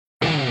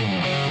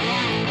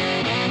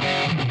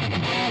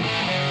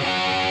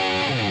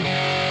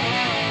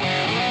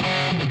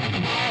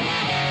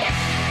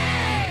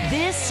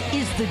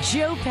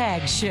Joe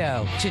Pags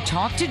Show. To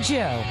talk to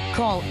Joe,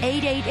 call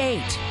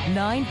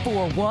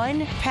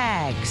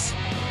 888-941-PAGS.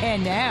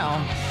 And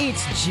now,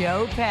 it's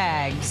Joe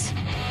Pags.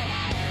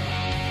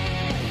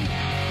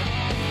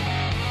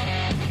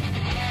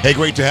 Hey,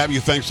 great to have you.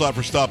 Thanks a lot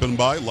for stopping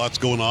by. Lots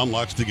going on,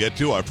 lots to get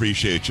to. I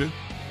appreciate you.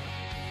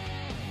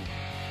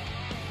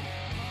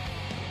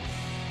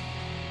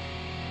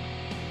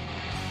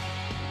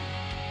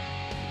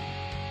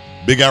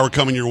 Big hour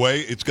coming your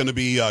way. It's going to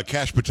be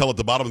Kash Patel at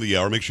the bottom of the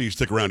hour. Make sure you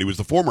stick around. He was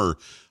the former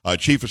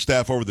chief of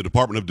staff over the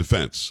Department of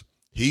Defense.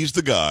 He's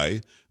the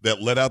guy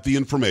that let out the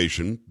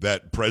information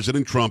that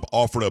President Trump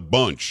offered a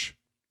bunch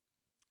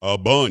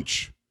of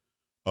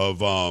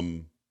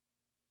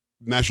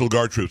National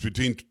Guard troops,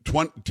 between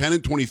 10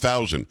 and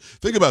 20,000.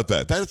 Think about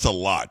that. That's a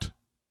lot.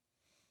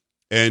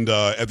 And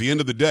at the end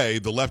of the day,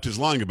 the left is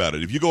lying about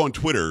it. If you go on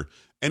Twitter,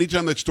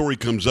 anytime that story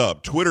comes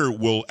up, Twitter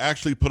will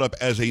actually put up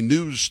as a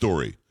news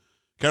story.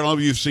 I don't know if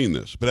you've seen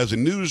this, but as a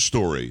news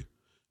story,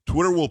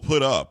 Twitter will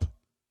put up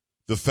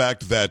the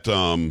fact that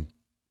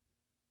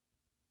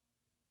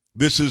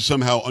this is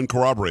somehow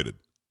uncorroborated.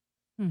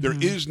 Mm-hmm. There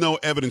is no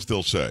evidence,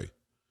 they'll say,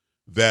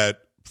 that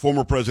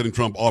former President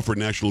Trump offered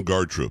National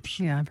Guard troops.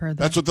 Yeah, I've heard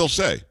that. That's what they'll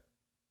say.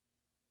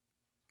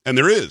 And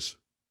there is.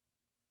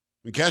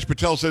 And Kash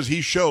Patel says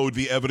he showed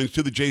the evidence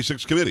to the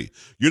J6 committee.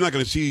 You're not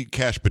going to see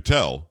Kash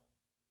Patel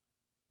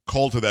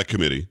called to that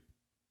committee.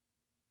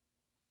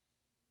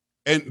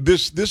 And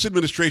this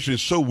administration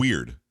is so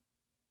weird.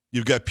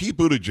 You've got Pete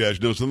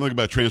Buttigieg, knows something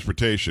about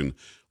transportation,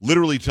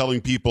 literally telling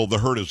people the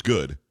hurt is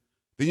good.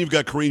 Then you've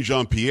got Karine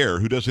Jean-Pierre,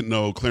 who doesn't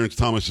know Clarence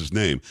Thomas's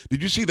name.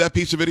 Did you see that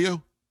piece of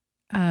video?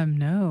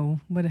 No.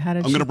 How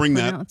did I'm going to bring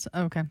pronounce?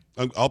 that. Okay.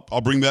 I'll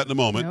bring that in a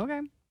moment.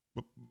 Okay.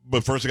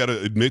 But first, I got to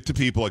admit to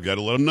people, I got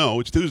to let them know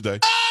it's Tuesday.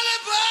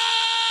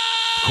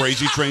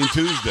 Crazy Train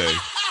Tuesday.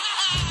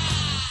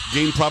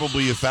 Gained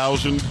probably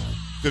 1,000,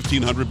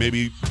 1,500,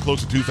 maybe close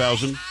to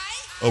 2,000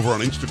 over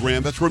on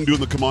Instagram. That's where I'm doing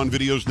the Come On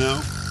videos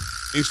now.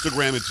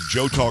 Instagram, it's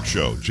Joe Talk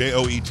Show.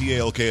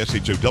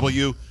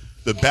 JoeTalkshow.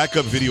 The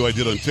backup video I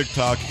did on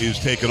TikTok is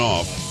taken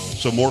off,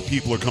 so more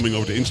people are coming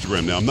over to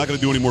Instagram now. I'm not going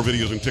to do any more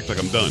videos on TikTok.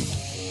 I'm done.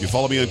 You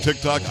follow me on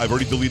TikTok, I've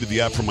already deleted the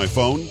app from my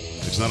phone.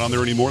 It's not on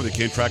there anymore. They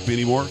can't track me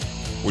anymore.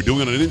 We're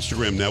doing it on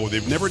Instagram now, where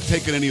they've never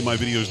taken any of my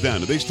videos down.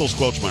 They still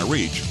squelch my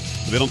reach,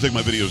 but they don't take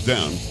my videos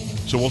down.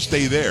 So we'll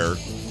stay there,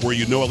 where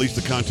you know at least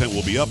the content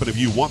will be up. And if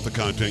you want the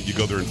content, you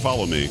go there and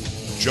follow me.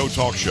 Joe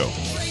Talk Show.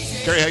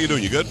 Carrie, how you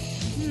doing? You good?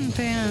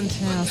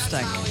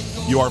 Fantastic.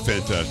 You are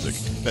fantastic.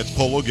 That's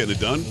Polo getting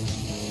it done.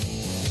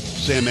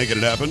 Sam making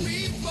it happen.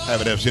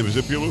 Haven't have Sam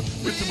Zipulo.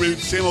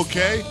 Is Sam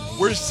okay?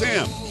 Where's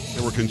Sam?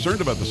 And we're concerned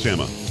about the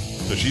Sama.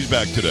 So she's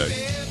back today.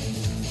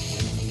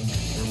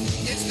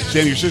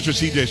 Sam, your sister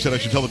CJ said I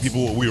should tell the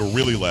people what we were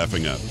really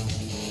laughing at.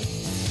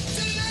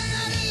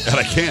 And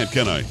I can't,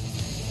 can I?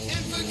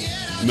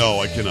 No,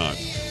 I cannot.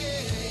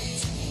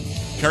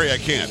 Carrie, I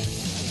can't.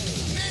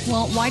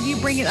 Well, why do you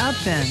bring it up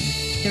then?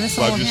 Give us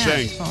a little I'm just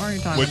hint. saying. What are you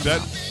talking What's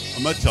about? that?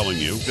 I'm not telling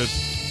you,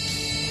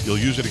 because you'll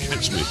use it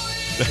against me.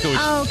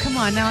 Oh, come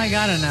on. Now I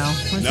got to know.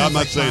 No, I'm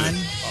not saying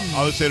it.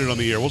 I'll say it on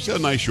the air. We'll see how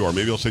nice you are.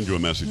 Maybe I'll send you a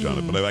message on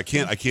it, but I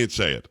can't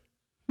say it.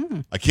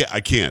 I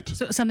can't.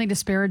 So something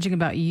disparaging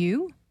about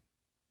you?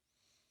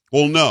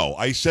 Well, no.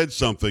 I said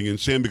something, and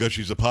Sam, because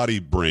she's a potty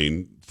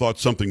brain, thought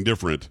something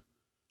different.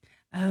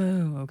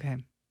 Oh, okay.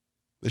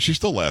 She's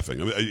still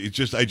laughing. I mean, it's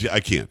just, I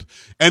can't.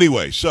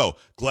 Anyway, so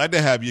glad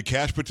to have you.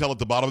 Kash Patel at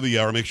the bottom of the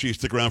hour. Make sure you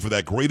stick around for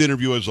that great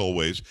interview as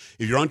always.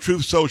 If you're on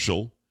Truth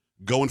Social,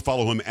 go and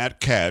follow him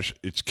at Kash.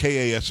 It's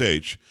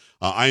Kash.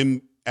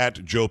 I'm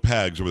at Joe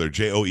Pags over there,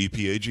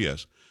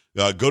 Joepags.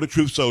 Go to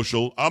Truth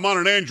Social. I'm on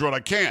an Android. I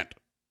can't.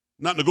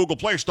 Not in the Google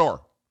Play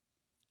Store.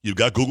 You've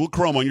got Google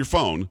Chrome on your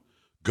phone.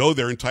 Go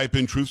there and type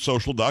in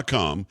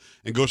truthsocial.com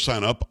and go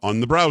sign up on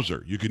the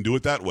browser. You can do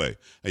it that way,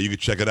 and you can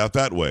check it out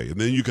that way. And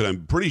then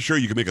I'm pretty sure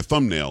you can make a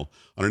thumbnail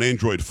on an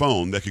Android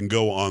phone that can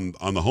go on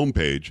the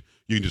homepage.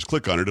 You can just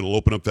click on it. It'll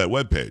open up that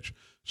web page.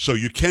 So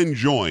you can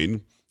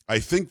join. I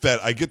think that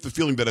I get the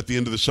feeling that at the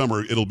end of the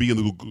summer, it'll be in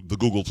the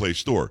Google Play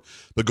Store.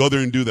 But go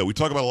there and do that. We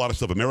talk about a lot of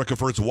stuff. America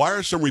First. Why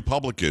are some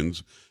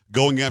Republicans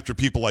going after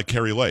people like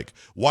Carrie Lake?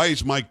 Why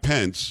is Mike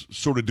Pence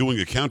sort of doing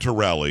a counter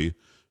rally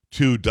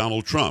to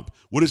Donald Trump?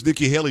 What is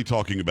Nikki Haley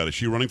talking about? Is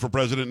she running for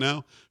president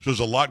now? So there's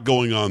a lot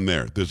going on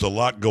there. There's a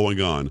lot going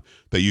on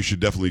that you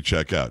should definitely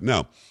check out.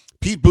 Now,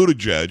 Pete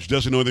Buttigieg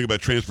doesn't know anything about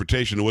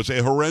transportation. It was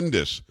a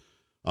horrendous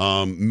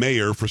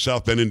mayor for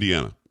South Bend,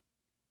 Indiana.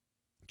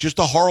 Just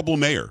a horrible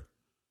mayor.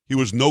 He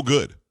was no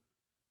good.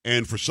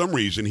 And for some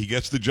reason, he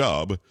gets the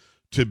job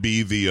to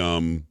be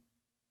the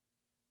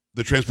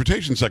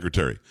transportation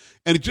secretary.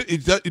 And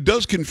it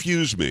does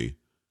confuse me.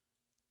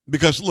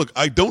 Because, look,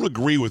 I don't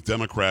agree with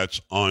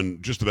Democrats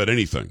on just about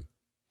anything.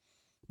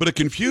 But it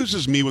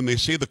confuses me when they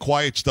say the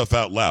quiet stuff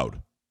out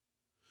loud.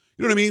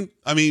 You know what I mean?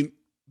 I mean,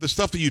 the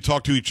stuff that you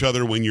talk to each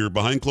other when you're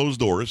behind closed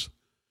doors,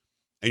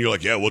 and you're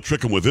like, yeah, we'll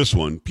trick him with this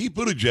one. Pete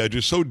Buttigieg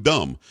is so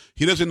dumb.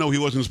 He doesn't know he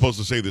wasn't supposed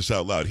to say this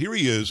out loud. Here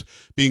he is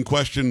being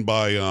questioned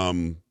by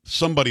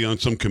somebody on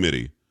some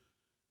committee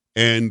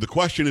And the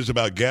question is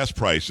about gas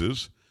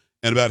prices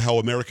and about how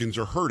Americans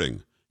are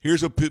hurting.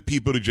 Here's what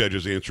Pete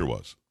Buttigieg's answer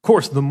was. Of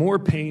course, the more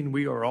pain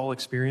we are all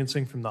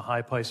experiencing from the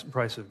high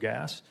price of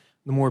gas,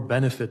 the more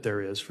benefit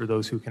there is for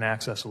those who can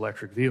access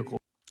electric vehicles.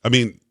 I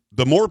mean,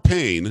 the more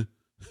pain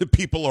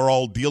people are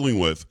all dealing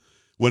with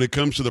when it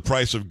comes to the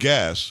price of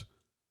gas,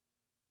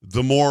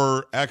 the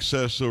more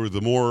access or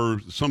the more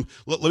some.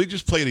 Let me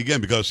just play it again,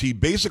 because he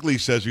basically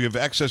says if you have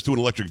access to an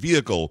electric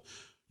vehicle,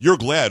 you're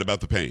glad about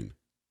the pain.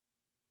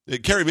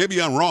 Carrie,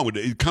 maybe I'm wrong, but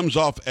it comes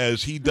off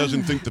as he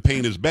doesn't think the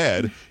pain is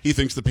bad. He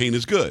thinks the pain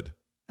is good.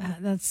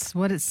 That's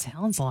what it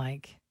sounds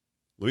like.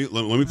 Let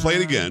me play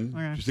it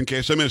again, just in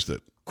case I missed it.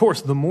 Of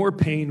course, the more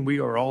pain we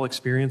are all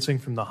experiencing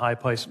from the high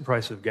price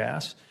of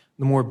gas,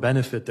 the more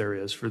benefit there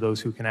is for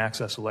those who can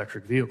access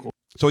electric vehicles.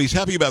 So he's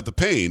happy about the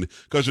pain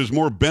because there's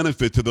more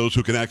benefit to those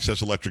who can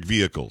access electric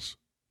vehicles.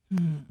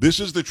 This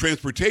is the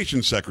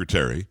transportation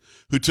secretary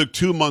who took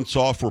 2 months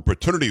off for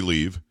paternity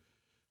leave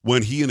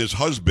when he and his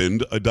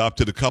husband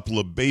adopted a couple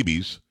of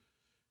babies,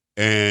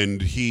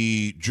 and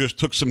he just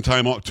took some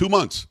time off, 2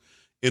 months,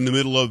 in the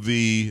middle of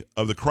the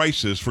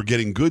crisis for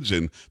getting goods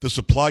in, the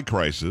supply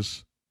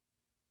crisis,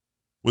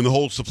 when the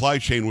whole supply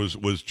chain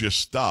was just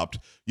stopped.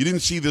 You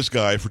didn't see this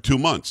guy for 2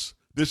 months.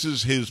 This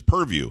is his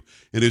purview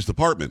in his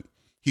department.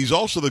 He's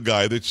also the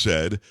guy that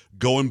said,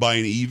 go and buy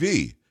an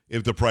EV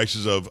if the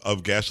prices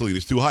of gasoline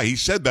is too high. He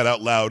said that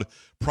out loud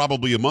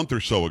probably a month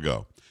or so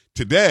ago.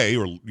 Today,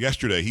 or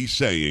yesterday, he's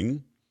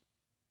saying,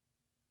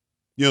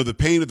 you know, the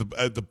pain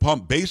at the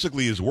pump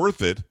basically is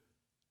worth it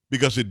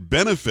because it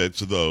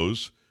benefits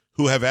those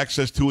who have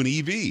access to an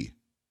EV,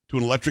 to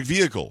an electric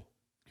vehicle.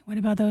 What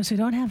about those who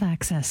don't have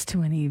access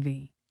to an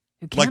EV?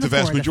 Who can't like the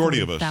vast afford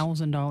majority of us.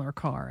 $1,000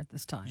 car at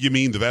this time. You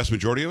mean the vast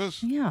majority of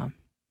us? Yeah.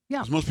 Yeah.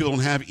 'Cause most people don't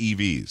have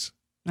EVs.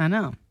 I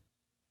know.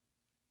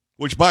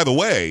 Which, by the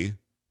way,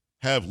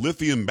 have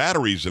lithium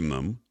batteries in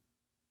them.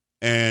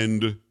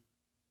 And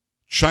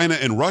China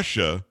and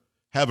Russia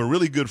have a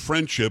really good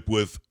friendship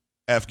with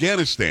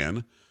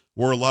Afghanistan,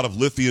 where a lot of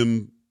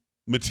lithium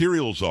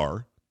materials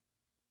are.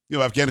 You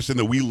know, Afghanistan,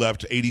 that we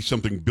left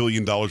 $80-something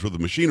billion worth of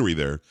machinery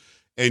there,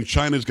 and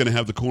China's going to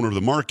have the corner of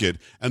the market,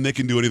 and they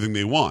can do anything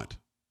they want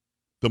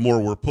the more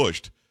we're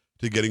pushed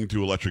to getting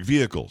into electric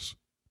vehicles.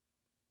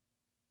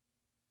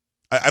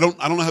 I don't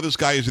know how this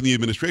guy is in the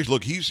administration.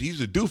 Look, he's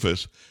a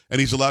doofus, and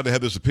he's allowed to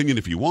have this opinion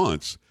if he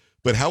wants,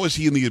 but how is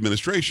he in the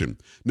administration?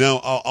 Now,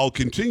 I'll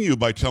continue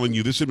by telling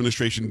you this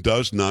administration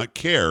does not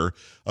care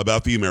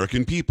about the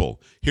American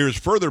people. Here's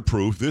further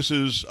proof. This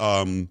is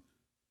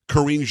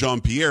Karine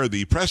Jean-Pierre,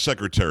 the press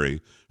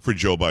secretary for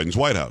Joe Biden's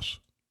White House.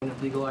 When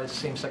it legalized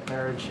same-sex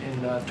marriage in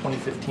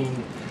 2015,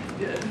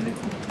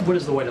 what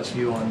is the White House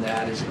view on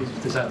that?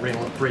 Does that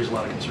raise a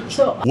lot of concerns?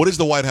 What is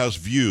the White House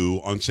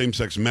view on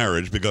same-sex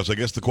marriage? Because I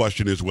guess the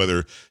question is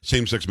whether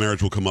same-sex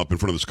marriage will come up in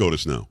front of the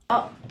SCOTUS now.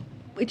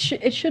 It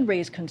should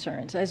raise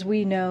concerns. As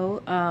we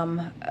know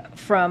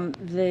from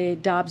the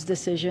Dobbs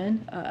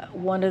decision,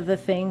 one of the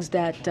things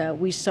that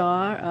we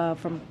saw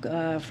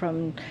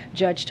from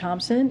Judge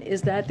Thompson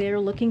is that they're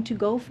looking to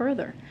go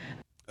further.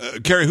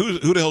 Carrie,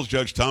 who the hell's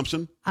Judge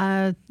Thompson?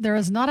 There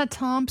is not a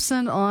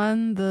Thompson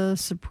on the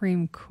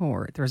Supreme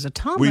Court. There's a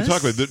Thomas. What are you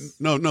talking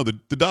about?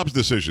 The Dobbs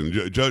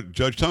decision,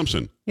 Judge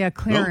Thompson. Yeah,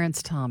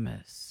 Clarence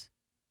Thomas,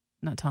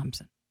 not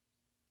Thompson.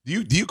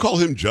 Do you call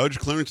him Judge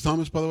Clarence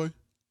Thomas, by the way?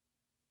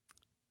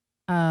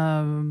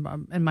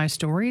 In my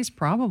stories,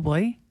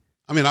 probably.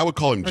 I mean, I would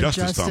call him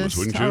Justice Thomas,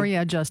 wouldn't you? Oh,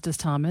 yeah, Justice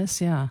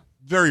Thomas, yeah.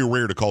 Very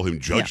rare to call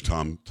him Judge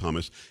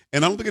Thomas.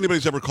 And I don't think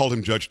anybody's ever called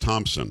him Judge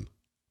Thompson.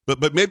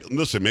 But maybe,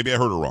 listen, maybe I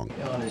heard it wrong.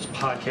 On his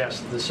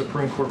podcast, the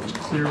Supreme Court was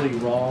clearly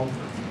wrong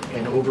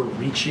and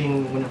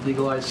overreaching when it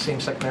legalized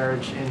same-sex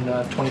marriage in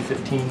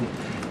 2015.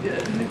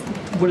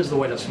 What is the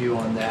White House view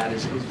on that?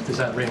 Does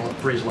that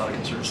raise a lot of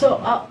concerns?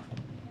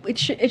 It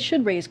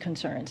should raise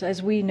concerns.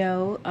 As we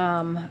know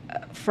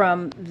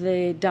from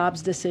the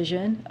Dobbs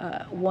decision,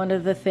 one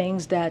of the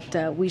things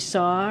that we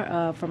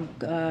saw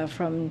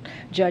from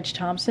Judge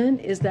Thompson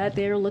is that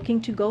they're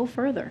looking to go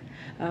further.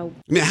 I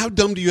mean, how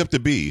dumb do you have to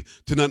be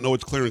to not know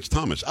it's Clarence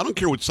Thomas? I don't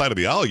care what side of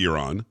the aisle you're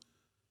on.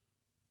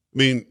 I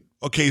mean,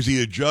 okay, is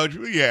he a judge?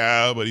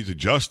 Yeah, but he's a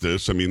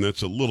justice. I mean,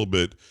 that's a little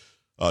bit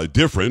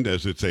different,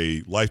 as it's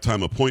a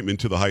lifetime appointment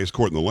to the highest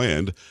court in the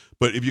land.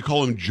 But if you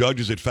call him judge,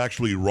 is it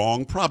factually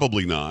wrong?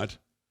 Probably not.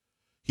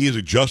 He is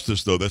a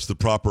justice, though. That's the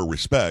proper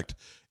respect.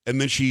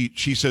 And then she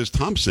says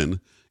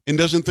Thompson and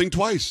doesn't think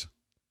twice.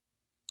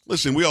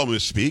 Listen, we all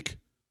misspeak.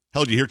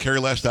 Hell, did you hear Carrie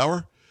last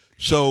hour?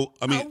 So,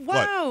 I mean,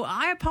 wow, what?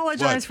 I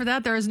apologize for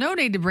that. There is no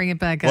need to bring it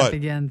back up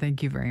again.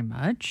 Thank you very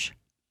much.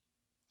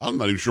 I'm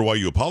not even sure why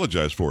you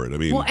apologize for it. I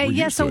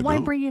mean, so why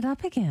bring it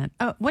up again?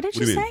 What did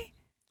you say?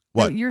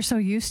 What? You're so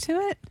used to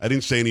it? I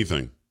didn't say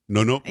anything.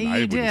 No, I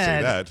wouldn't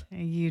say that.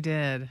 You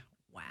did.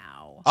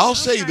 Wow. I'll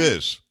say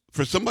this.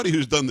 For somebody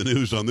who's done the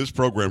news on this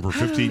program for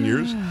 15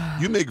 years,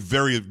 you make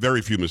very,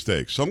 very few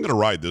mistakes. So I'm going to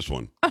ride this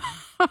one.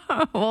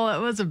 Well,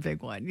 it was a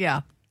big one.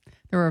 Yeah.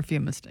 There were a few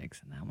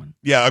mistakes in that one.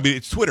 Yeah, I mean,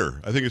 it's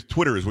Twitter. I think it's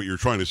Twitter is what you're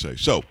trying to say.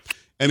 So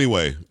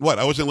Anyway, what?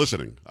 I wasn't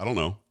listening. I don't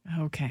know.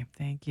 Okay.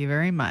 Thank you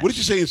very much. What did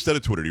you say instead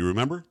of Twitter? Do you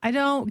remember? I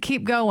don't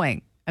keep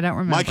going. I don't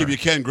remember. Mike, if you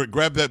can,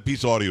 grab that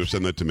piece of audio,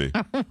 send that to me.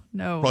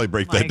 No. Probably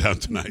break that down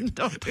tonight.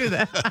 Don't do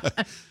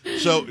that.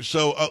 So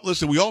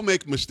listen, we all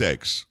make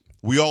mistakes.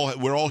 We're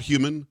all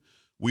human.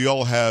 We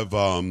all have,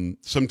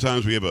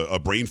 sometimes we have a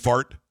brain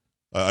fart.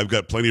 I've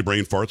got plenty of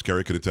brain farts.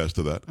 Carrie can attest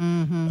to that.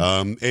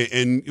 Mm-hmm.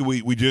 And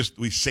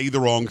we say the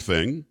wrong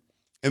thing.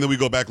 And then we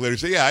go back later and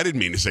say, yeah, I didn't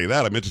mean to say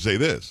that. I meant to say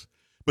this.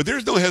 But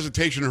there's no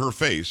hesitation in her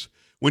face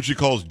when she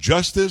calls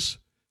Justice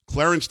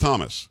Clarence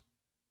Thomas,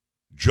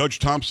 Judge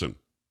Thompson.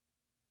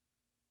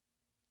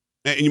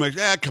 And you might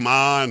say, come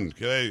on.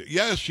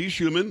 Yes, she's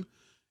human.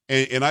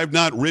 And I've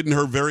not ridden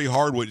her very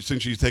hard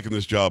since she's taken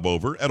this job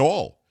over at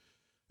all.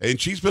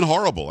 And she's been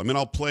horrible. I mean,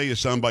 I'll play a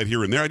soundbite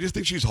here and there. I just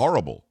think she's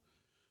horrible.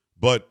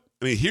 But,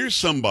 I mean, here's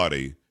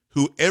somebody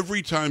who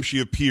every time she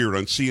appeared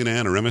on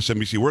CNN or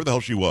MSNBC, where the hell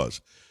she was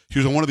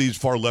on one of these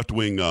far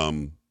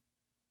left-wing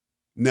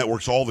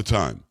networks all the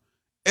time.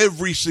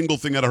 Every single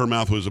thing out of her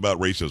mouth was about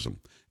racism.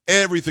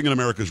 Everything in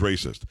America is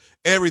racist.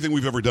 Everything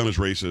we've ever done is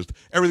racist.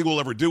 Everything we'll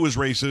ever do is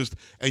racist.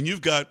 And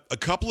you've got a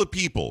couple of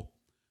people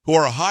who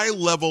are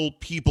high-level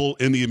people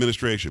in the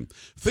administration.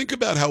 Think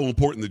about how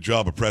important the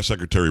job of press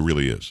secretary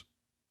really is.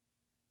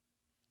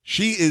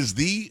 She is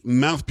the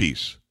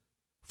mouthpiece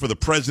for the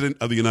President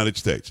of the United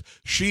States.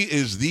 She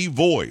is the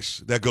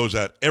voice that goes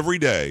out every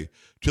day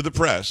to the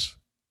press,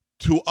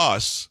 to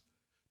us,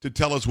 to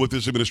tell us what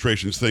this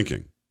administration is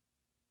thinking.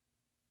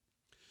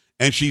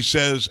 And she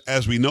says,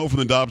 as we know from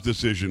the Dobbs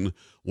decision,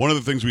 one of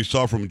the things we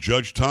saw from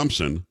Judge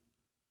Thompson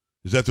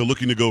is that they're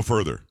looking to go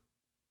further.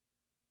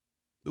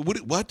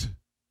 What?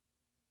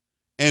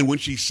 And when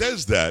she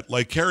says that,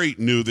 like Carrie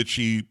knew that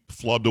she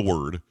flubbed a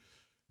word.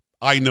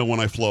 I know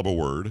when I flub a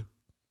word.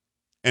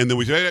 And then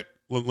we say, hey,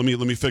 let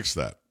me fix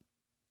that.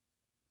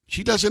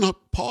 She doesn't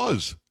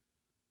pause.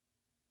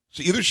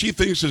 So either she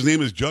thinks his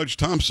name is Judge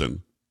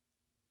Thompson,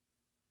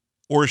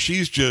 or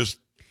she's just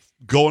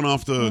going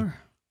off the...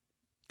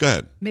 Go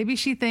ahead. Maybe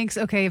she thinks,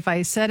 okay, if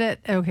I said it,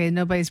 okay,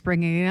 nobody's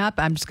bringing it up.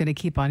 I'm just going to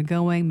keep on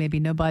going. Maybe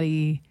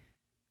nobody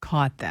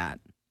caught that.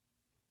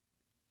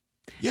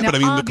 Yeah, now,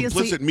 but I mean, the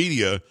complicit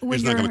media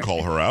is not going to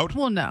call her out.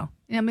 Well, no.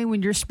 I mean,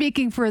 when you're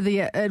speaking for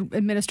the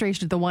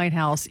administration at the White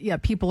House, yeah,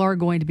 people are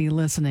going to be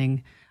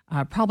listening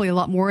probably a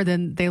lot more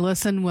than they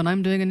listen when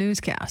I'm doing a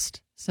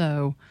newscast.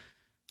 So,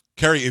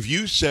 Carrie, if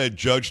you said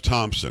Judge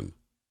Thompson,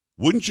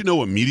 wouldn't you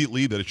know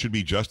immediately that it should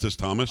be Justice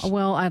Thomas?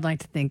 Well, I'd like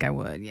to think I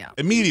would, yeah.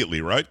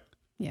 Immediately, right?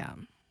 Yeah.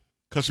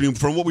 Because, I mean,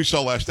 from what we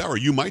saw last hour,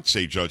 you might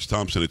say Judge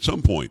Thompson at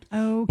some point.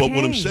 Okay. But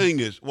what I'm saying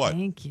is, what?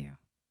 Thank you.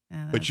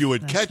 But you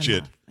would catch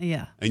enough. it.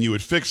 Yeah. And you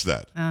would fix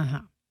that.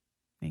 Uh-huh.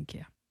 Thank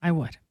you. I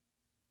would.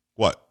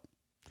 What?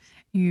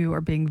 You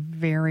are being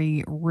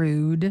very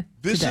rude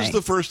This today. is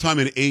the first time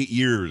in 8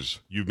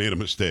 years you've made a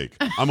mistake.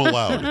 I'm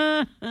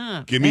allowed.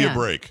 Give me a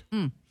break.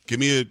 Give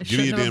me a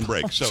damn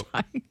break. So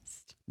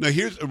now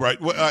here's right.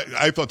 Well,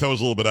 I thought that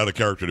was a little bit out of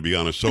character, to be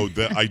honest. So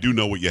that I do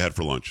know what you had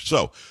for lunch.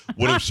 So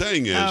what I'm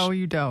saying is, no,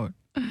 you don't.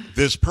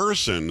 This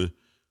person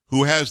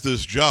who has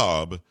this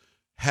job,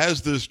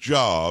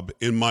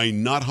 in my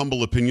not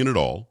humble opinion at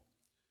all,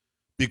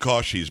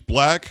 because she's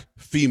black,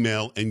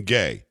 female, and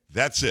gay.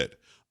 That's it.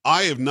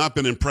 I have not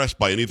been impressed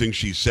by anything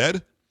she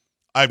said.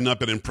 I've not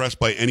been impressed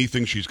by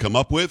anything she's come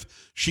up with.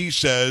 She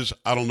says,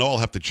 I don't know, I'll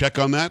have to check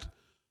on that,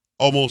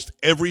 almost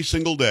every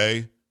single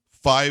day,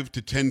 5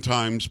 to 10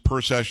 times per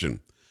session.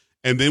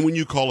 And then when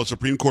you call a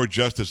Supreme Court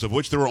justice, of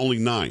which there are only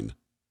 9,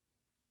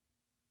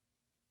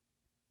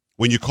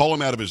 when you call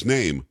him out of his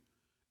name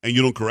and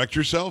you don't correct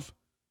yourself,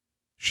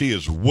 she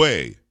is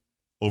way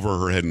over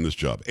her head in this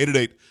job.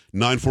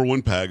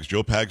 888-941-PAGS,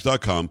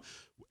 joepags.com.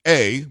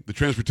 The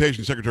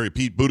Transportation Secretary,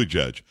 Pete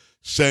Buttigieg,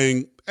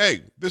 saying,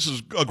 hey, this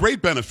is a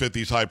great benefit,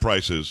 these high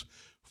prices,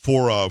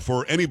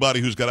 for anybody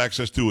who's got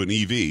access to an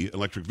EV,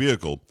 electric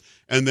vehicle.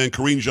 And then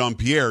Karine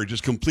Jean-Pierre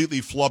just completely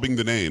flubbing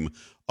the name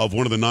of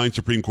one of the 9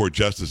 Supreme Court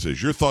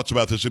justices. Your thoughts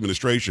about this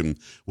administration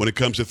when it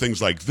comes to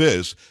things like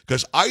this?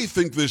 Because I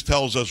think this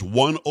tells us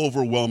one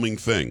overwhelming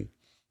thing.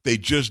 They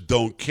just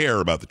don't care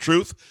about the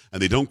truth, and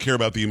they don't care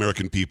about the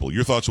American people.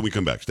 Your thoughts when we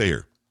come back. Stay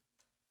here.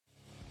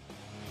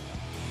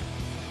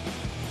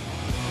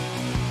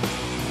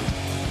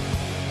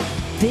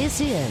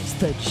 This is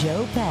the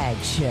Joe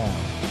Pags Show.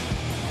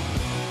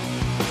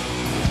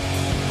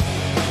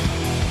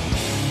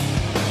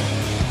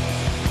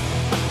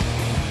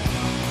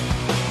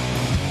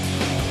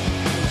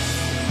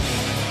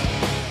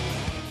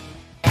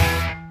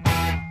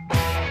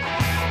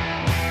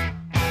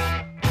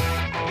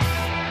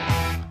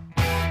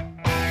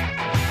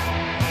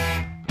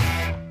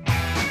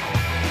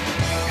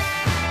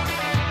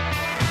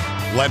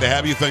 Glad to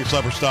have you. Thanks a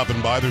lot for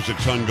stopping by. There's a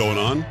ton going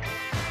on.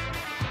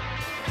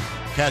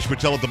 Kash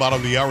Patel at the bottom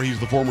of the hour. He's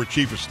the former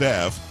chief of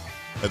staff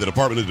at the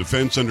Department of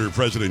Defense under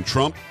President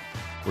Trump.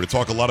 We're going to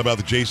talk a lot about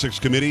the J6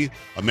 committee,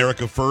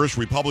 America First,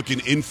 Republican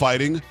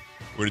infighting.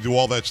 We're going to do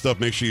all that stuff.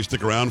 Make sure you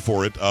stick around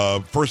for it.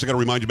 First, I got to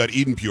remind you about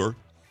Eden Pure.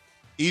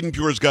 Eden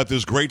Pure's got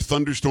this great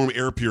thunderstorm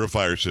air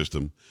purifier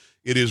system.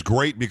 It is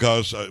great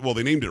because,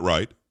 they named it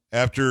right.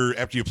 After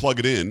you plug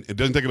it in, it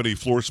doesn't take up any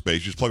floor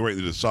space. You just plug it right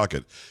into the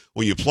socket.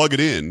 When you plug it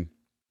in,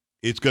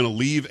 it's going to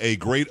leave a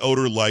great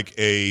odor like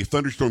a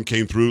thunderstorm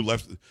came through,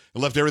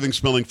 left everything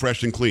smelling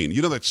fresh and clean.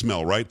 You know that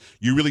smell, right?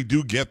 You really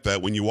do get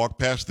that when you walk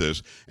past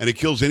this, and it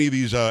kills any of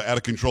these out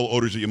of control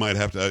odors that you might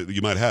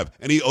have.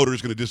 Any odor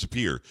is going to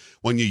disappear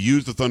when you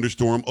use the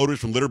thunderstorm. Odors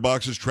from litter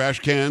boxes, trash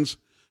cans,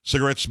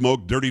 cigarette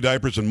smoke, dirty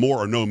diapers, and more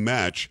are no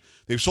match.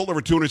 They've sold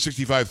over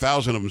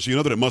 265,000 of them, so you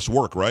know that it must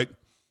work, right?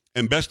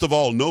 And best of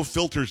all, no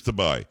filters to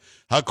buy.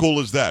 How cool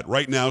is that?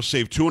 Right now,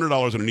 save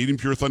 $200 on an Eden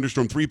Pure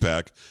Thunderstorm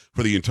 3-pack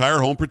for the entire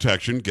home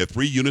protection. Get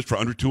 3 units for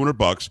under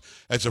 $200.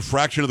 That's a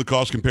fraction of the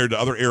cost compared to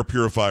other air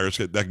purifiers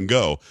that can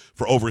go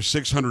for over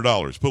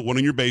 $600. Put one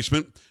in your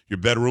basement, your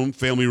bedroom,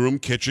 family room,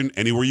 kitchen,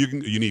 anywhere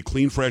you need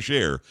clean, fresh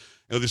air.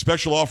 And with a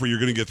special offer, you're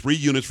going to get 3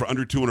 units for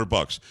under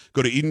 $200.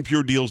 Go to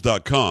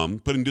EdenPureDeals.com.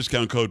 Put in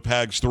discount code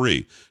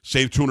PAGS3.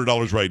 Save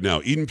 $200 right now.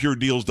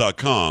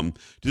 EdenPureDeals.com.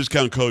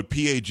 Discount code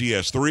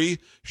PAGS3.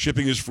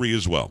 Shipping is free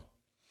as well.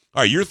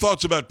 All right, your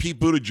thoughts about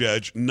Pete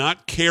Buttigieg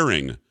not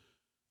caring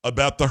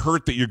about the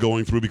hurt that you're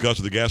going through because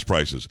of the gas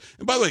prices.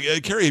 And by the way,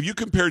 Carrie, have you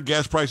compared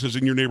gas prices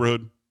in your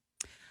neighborhood?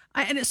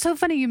 And it's so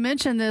funny you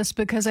mentioned this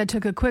because I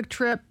took a quick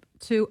trip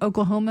to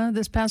Oklahoma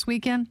this past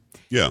weekend.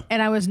 Yeah.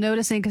 And I was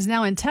noticing, because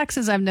now in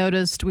Texas, I've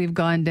noticed we've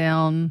gone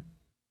down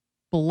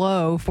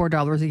below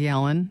 $4 a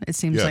gallon. It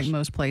seems like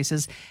most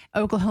places.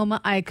 Oklahoma,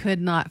 I could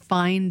not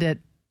find it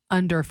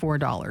under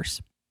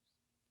 $4.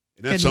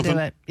 Couldn't do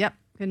it. Yep.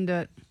 Couldn't do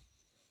it.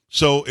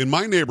 So in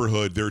my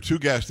neighborhood, there are 2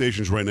 gas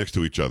stations right next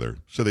to each other.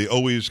 So they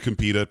always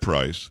compete at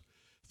price.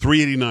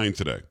 $3.89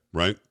 today,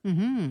 right?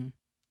 Mm-hmm.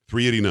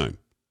 $3.89.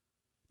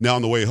 Now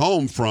on the way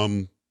home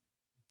from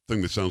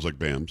thing that sounds like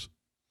BAMS,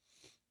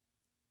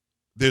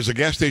 there's a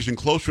gas station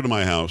closer to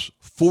my house,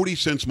 40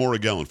 cents more a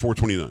gallon,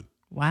 $4.29.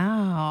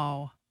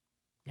 Wow.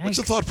 Yikes. What's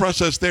the thought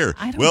process there?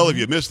 Well, if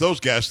you miss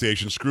those gas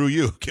stations, screw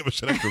you. Give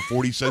us an extra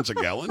 40 cents a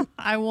gallon?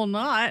 I will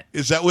not.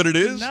 Is that what it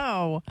is?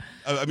 No.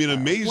 I mean,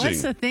 amazing.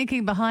 What's the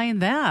thinking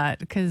behind that?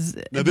 Because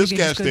now this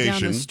gas go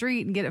station down the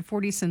street and get it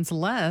 40 cents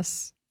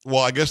less.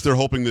 Well, I guess they're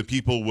hoping that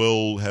people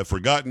will have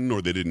forgotten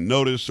or they didn't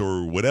notice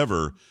or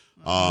whatever.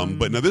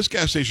 But now this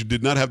gas station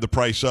did not have the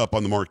price up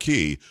on the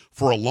marquee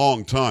for a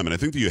long time, and I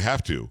think that you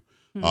have to.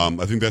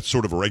 I think that's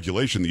sort of a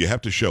regulation that you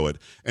have to show it.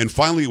 And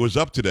finally, it was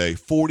up today,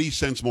 40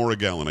 cents more a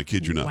gallon. I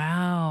kid you not.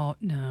 Wow.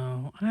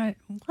 No. Why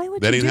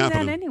would that you ain't do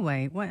happening. that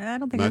anyway? I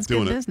don't think Not that's good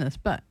doing it. business,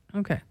 but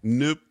okay.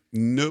 Nope.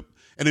 And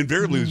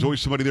invariably, there's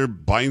always somebody there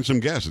buying some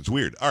gas. It's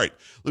weird. All right.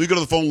 Let me go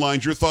to the phone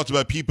lines. Your thoughts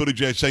about Pete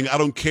Buttigieg saying, I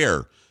don't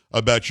care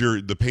about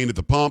the pain at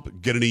the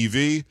pump, get an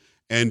EV.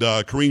 And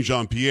Karine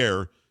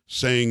Jean-Pierre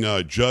saying,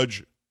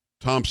 Judge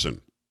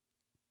Thompson.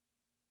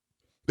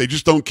 They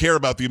just don't care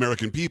about the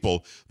American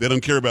people. They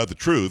don't care about the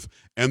truth.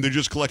 And they're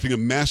just collecting a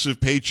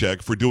massive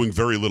paycheck for doing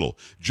very little.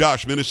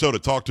 Josh, Minnesota,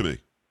 talk to me.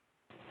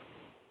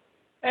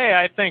 Hey,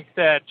 I think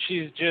that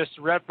she's just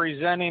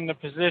representing the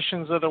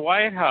positions of the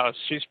White House.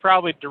 She's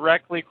probably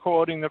directly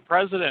quoting the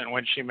president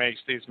when she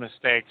makes these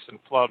mistakes and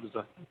flubs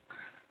them.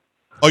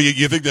 Oh,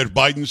 you think that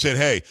Biden said,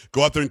 hey,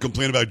 go out there and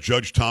complain about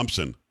Judge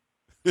Thompson?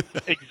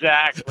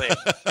 Exactly.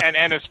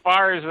 And as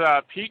far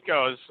as Pete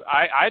goes,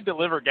 I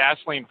deliver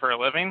gasoline for a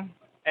living.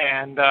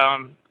 And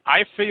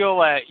I feel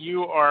that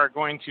you are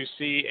going to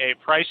see a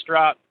price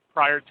drop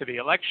prior to the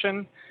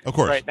election. Of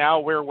course. Right now,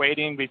 we're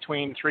waiting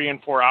between 3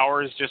 and 4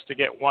 hours just to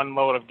get 1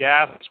 load of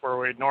gas, where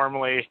we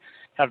normally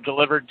have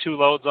delivered 2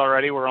 loads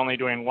already. We're only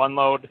doing 1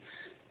 load.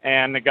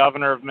 And the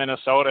governor of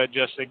Minnesota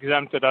just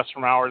exempted us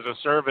from hours of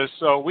service.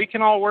 So we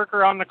can all work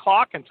around the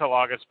clock until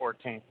August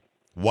 14th.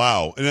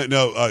 Wow.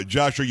 No,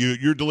 Josh,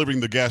 you're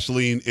delivering the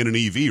gasoline in an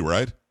EV,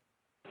 right?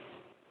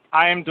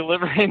 I am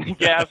delivering the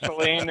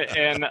gasoline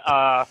in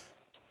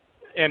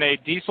a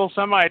diesel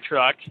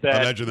semi-truck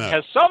that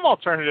has some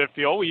alternative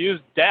fuel. We use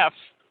DEF.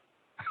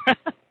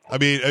 I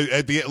mean,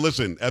 at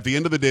the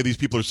end of the day, these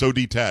people are so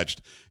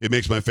detached, it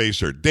makes my face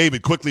hurt.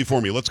 David, quickly for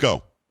me. Let's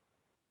go.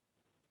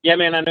 Yeah,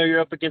 man, I know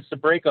you're up against the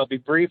break. I'll be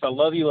brief. I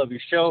love you. Love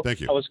your show.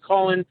 Thank you. I was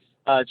calling.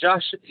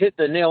 Josh hit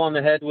the nail on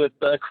the head with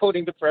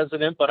quoting the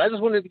president, but I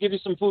just wanted to give you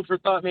some food for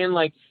thought, man.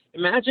 Like,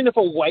 imagine if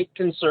a white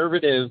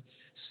conservative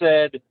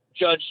said,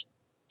 Judge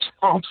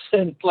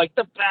Thompson, like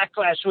the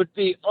backlash would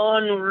be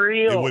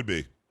unreal. It would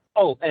be.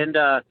 Oh, and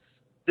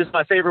this is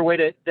my favorite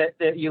way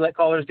that you let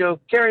callers go.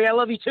 Carrie, I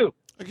love you too.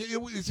 Okay,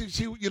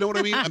 you know what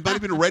I mean? I'm not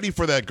even ready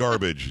for that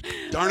garbage.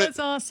 Darn it. That's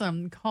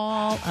awesome.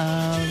 Call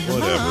of the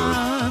Whatever.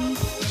 month.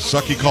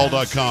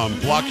 Suckycall.com.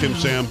 Block him,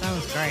 Sam. That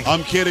was great.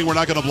 I'm kidding. We're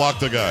not going to block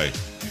the guy.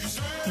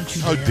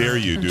 How dare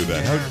you do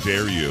that? How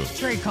dare you?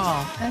 Great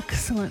call.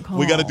 Excellent call.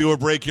 We got to do a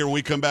break here. When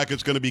we come back,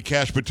 it's going to be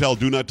Kash Patel.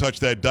 Do not touch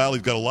that dial.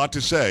 He's got a lot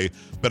to say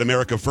about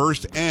America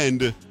First.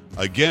 And,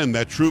 again,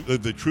 the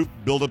troop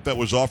buildup that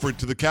was offered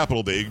to the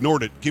Capitol, they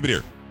ignored it. Keep it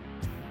here.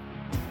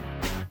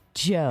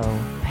 Joe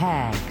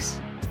Pags.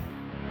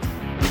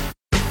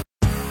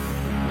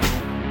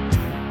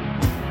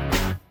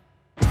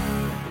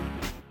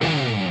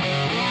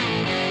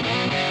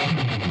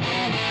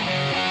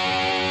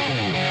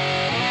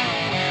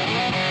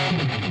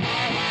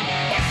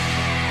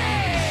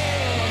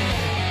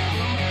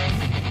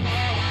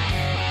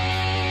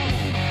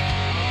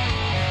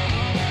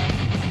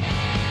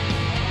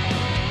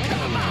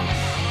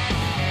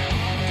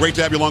 Great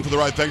to have you along for the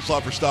ride. Thanks a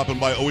lot for stopping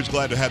by. Always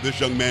glad to have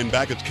this young man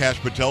back. It's Kash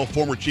Patel,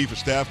 former Chief of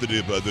Staff to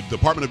the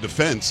Department of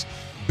Defense.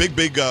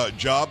 Big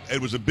job. It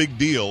was a big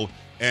deal.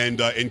 And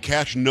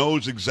Kash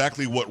knows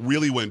exactly what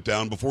really went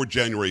down before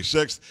January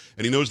 6th.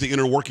 And he knows the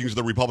inner workings of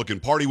the Republican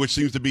Party, which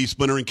seems to be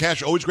splintering.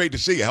 Kash, always great to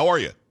see you. How are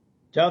you?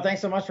 Joe,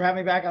 thanks so much for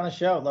having me back on the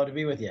show. Love to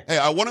be with you. Hey,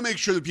 I want to make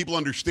sure that people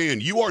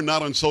understand you are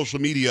not on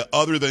social media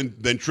other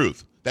than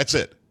Truth. That's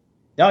it.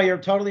 No, you're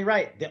totally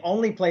right. The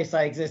only place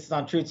I exist is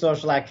on Truth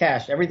Social at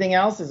Kash. Everything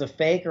else is a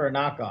fake or a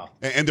knockoff.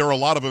 And there are a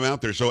lot of them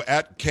out there. So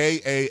at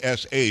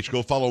KASH,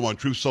 go follow him on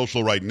Truth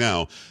Social right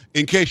now.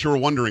 In case you were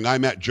wondering,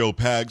 I'm at Joe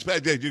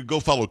Pags. Go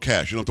follow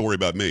Kash. You don't have to worry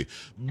about me.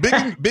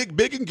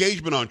 Big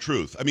engagement on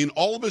Truth. I mean,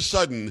 all of a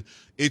sudden,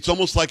 it's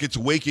almost like it's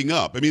waking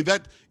up. I mean,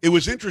 it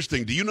was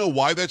interesting. Do you know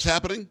why that's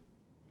happening?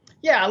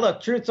 Yeah, look,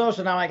 Truth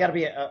Social, now I got to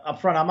be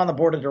upfront. I'm on the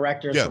board of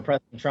directors for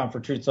President Trump for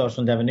Truth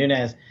Social and Devin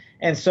Nunes.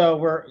 And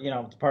so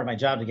it's part of my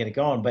job to get it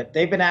going. But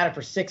they've been at it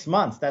for 6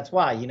 months. That's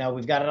why,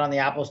 we've got it on the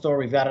Apple Store.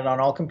 We've got it on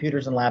all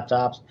computers and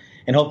laptops.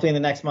 And hopefully in the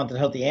next month,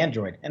 it'll hit the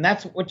Android. And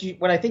that's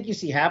what I think you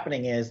see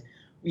happening is,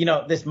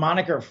 this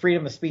moniker of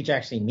freedom of speech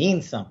actually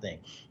means something.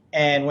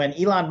 And when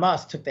Elon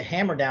Musk took the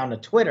hammer down to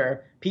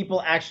Twitter,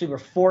 people actually were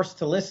forced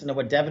to listen to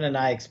what Devin and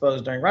I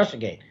exposed during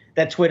Russiagate,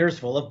 that Twitter is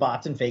full of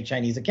bots and fake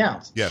Chinese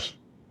accounts. Yes.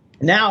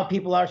 Now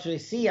people actually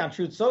see on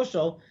Truth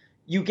Social,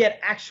 you get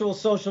actual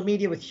social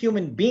media with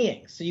human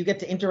beings. So you get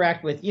to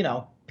interact with,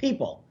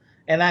 people.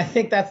 And I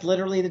think that's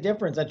literally the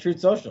difference at Truth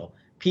Social.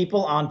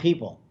 People on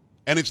people.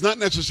 And it's not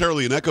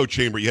necessarily an echo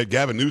chamber. You had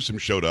Gavin Newsom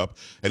showed up,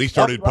 and he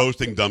started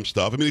posting dumb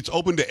stuff. I mean, it's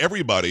open to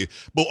everybody.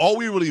 But all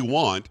we really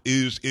want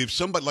is if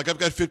somebody, like I've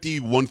got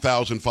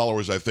 51,000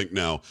 followers, I think,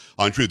 now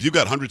on Truth. You've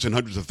got hundreds and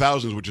hundreds of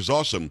thousands, which is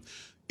awesome.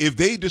 If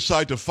they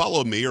decide to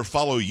follow me or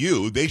follow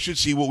you, they should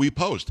see what we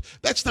post.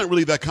 That's not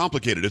really that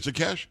complicated, is it,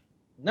 Kash?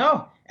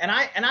 No, and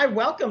I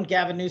welcomed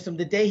Gavin Newsom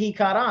the day he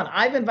caught on.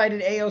 I've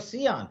invited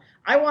AOC on.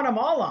 I want them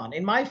all on.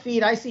 In my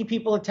feed, I see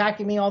people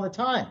attacking me all the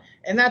time,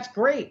 and that's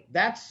great.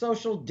 That's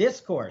social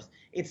discourse.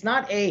 It's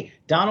not a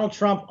Donald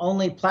Trump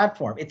only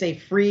platform. It's a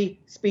free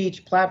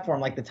speech platform,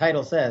 like the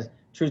title says,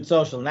 Truth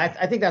Social. And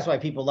I think that's why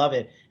people love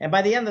it. And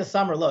by the end of the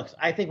summer, look,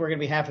 I think we're going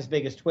to be half as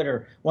big as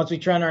Twitter once we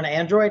turn on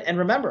Android. And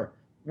remember,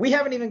 we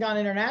haven't even gone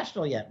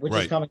international yet, which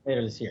is coming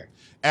later this year.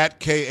 At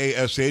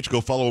KASH,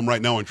 go follow him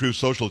right now on Truth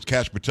Social. It's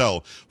Kash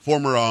Patel,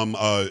 former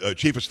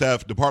Chief of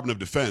Staff, Department of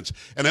Defense.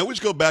 And I always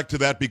go back to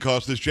that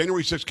because this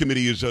January 6th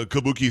committee is a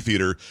kabuki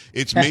theater.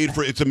 It's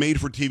it's a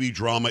made-for-TV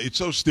drama. It's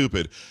so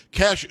stupid.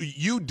 Kash,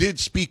 you did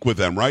speak with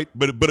them, right?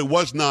 But it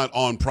was not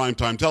on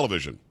primetime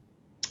television.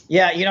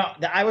 Yeah,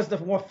 I was the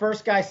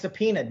first guy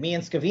subpoenaed, me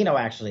and Scavino,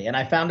 actually. And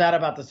I found out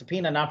about the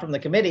subpoena not from the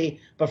committee,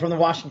 but from the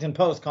Washington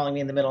Post calling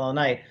me in the middle of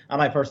the night on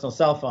my personal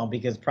cell phone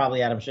because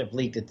probably Adam Schiff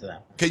leaked it to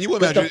them. Can you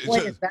imagine?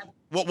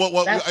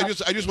 I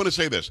just want to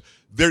say this.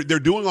 They're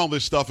doing all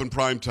this stuff in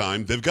prime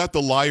time. They've got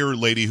the liar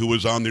lady who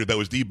was on there that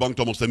was debunked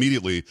almost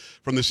immediately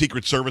from the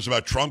Secret Service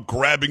about Trump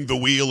grabbing the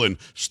wheel and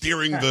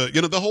steering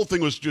the whole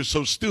thing was just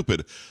so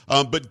stupid.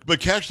 But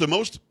Kash, the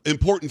most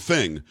important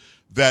thing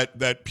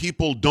that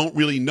people don't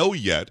really know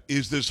yet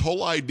is this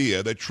whole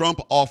idea that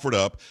Trump offered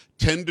up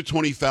 10 to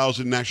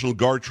 20,000 National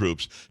Guard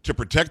troops to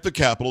protect the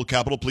Capitol.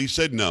 Capitol Police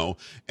said no,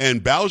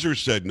 and Bowser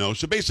said no.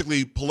 So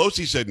basically,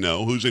 Pelosi said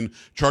no, who's in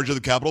charge of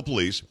the Capitol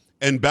Police,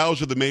 and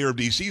Bowser, the mayor of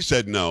D.C.,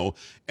 said no,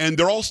 and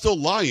they're all still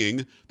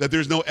lying that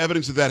there's no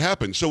evidence that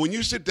happened. So when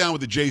you sit down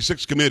with the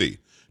J6 committee,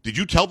 did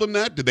you tell them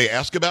that? Did they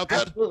ask about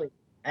that? Absolutely.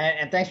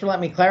 And thanks for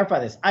letting me clarify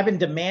this. I've been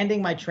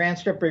demanding my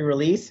transcript be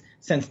released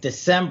since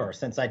December,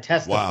 since I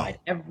testified. Wow.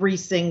 Every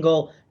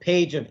single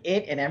page of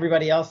it and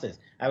everybody else's.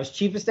 I was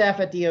Chief of Staff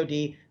at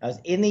DOD. I was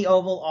in the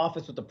Oval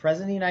Office with the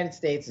President of the United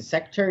States, the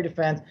Secretary of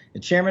Defense, the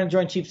Chairman of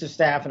Joint Chiefs of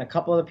Staff, and a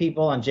couple other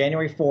people on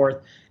January 4th.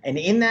 And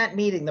in that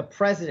meeting, the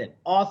President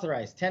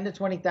authorized 10 to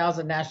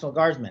 20,000 National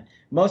Guardsmen.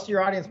 Most of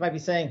your audience might be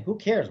saying, who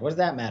cares? What does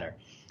that matter?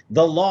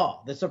 The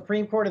law, the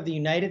Supreme Court of the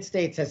United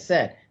States has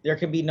said there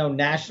can be no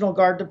National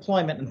Guard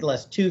deployment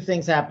unless two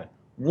things happen.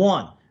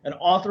 One, an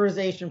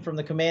authorization from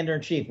the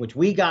Commander-in-Chief, which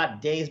we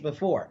got days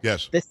before.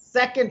 Yes. The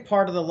second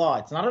part of the law,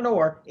 it's not an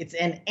or, it's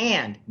an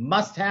and,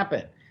 must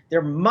happen.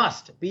 There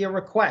must be a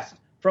request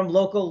from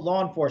local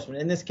law enforcement,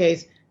 in this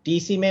case,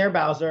 D.C. Mayor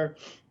Bowser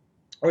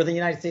or the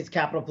United States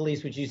Capitol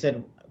Police, which you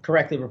said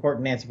correctly report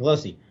to Nancy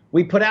Pelosi.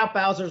 We put out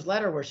Bowser's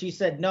letter where she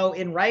said no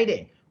in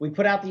writing. We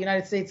put out the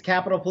United States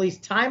Capitol Police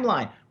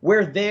timeline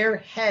where their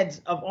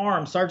heads of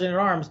arms, Sergeant at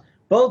Arms,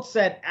 both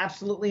said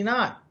absolutely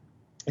not.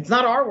 It's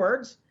not our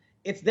words.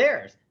 It's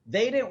theirs.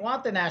 They didn't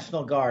want the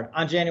National Guard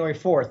on January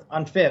 4th,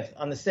 on 5th,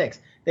 on the 6th.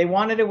 They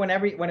wanted it when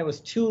it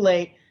was too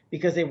late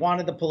because they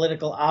wanted the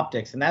political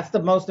optics. And that's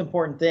the most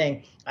important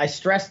thing. I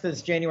stressed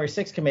this January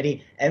 6th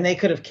committee, and they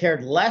could have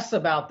cared less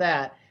about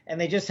that.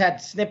 And they just had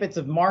snippets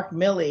of Mark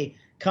Milley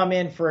come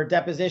in for a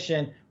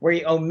deposition where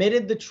he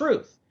omitted the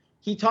truth.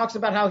 He talks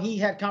about how he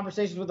had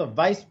conversations with a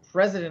vice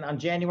president on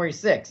January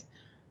 6th.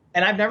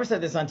 And I've never said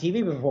this on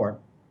TV before.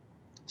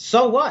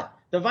 So what?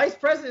 The vice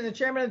president and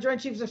chairman of the Joint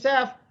Chiefs of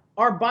Staff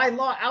are by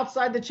law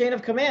outside the chain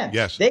of command.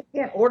 Yes. They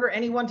can't order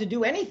anyone to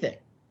do anything,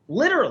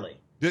 literally.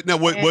 Now,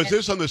 was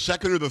this on the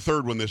second or the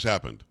third when this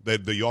happened,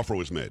 that the offer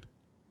was made?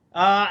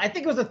 I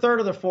think it was the third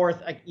or the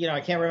fourth. I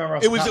can't remember.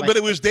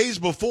 It was days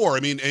before.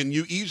 I mean, and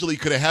you easily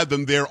could have had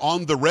them there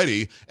on the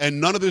ready, and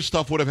none of this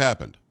stuff would have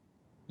happened.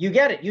 You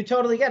get it. You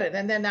totally get it.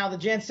 And then now the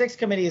Jan 6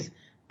 committee is,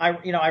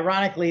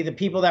 ironically, the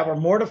people that were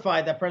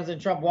mortified that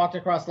President Trump walked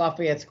across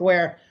Lafayette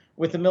Square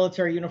with a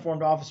military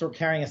uniformed officer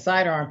carrying a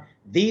sidearm.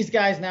 These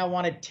guys now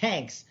wanted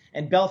tanks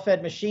and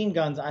bell-fed machine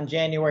guns on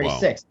January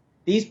 6th.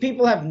 These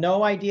people have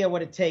no idea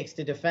what it takes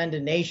to defend a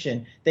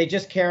nation. They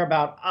just care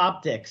about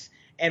optics.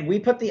 And we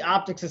put the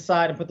optics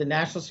aside and put the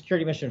national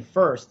security mission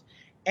first.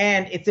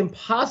 And it's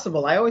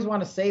impossible. I always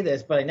want to say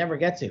this, but I never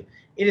get to.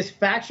 It is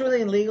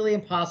factually and legally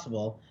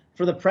impossible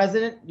for the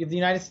president of the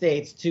United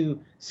States to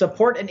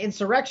support an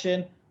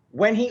insurrection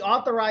when he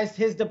authorized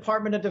his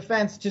Department of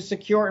Defense to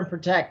secure and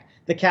protect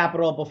the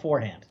Capitol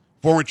beforehand.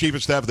 Former Chief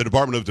of Staff of the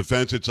Department of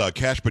Defense, it's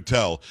Kash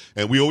Patel,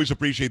 and we always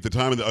appreciate the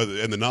time and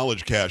the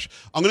knowledge, Kash.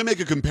 I'm going to make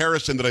a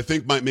comparison that I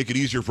think might make it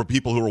easier for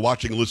people who are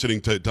watching and listening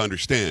to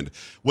understand.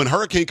 When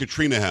Hurricane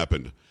Katrina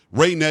happened,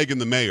 Ray Nagin,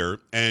 the mayor,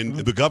 and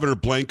the Governor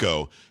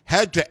Blanco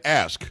had to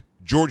ask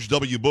George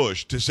W.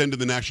 Bush to send in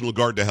the National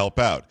Guard to help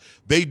out.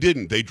 They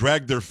didn't. They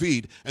dragged their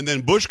feet, and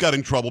then Bush got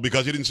in trouble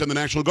because he didn't send the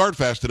National Guard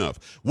fast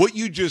enough. What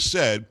you just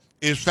said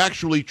is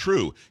factually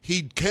true.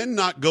 He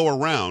cannot go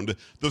around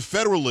the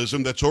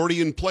federalism that's already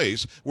in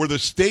place where the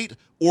state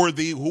or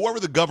whoever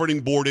the governing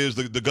board is,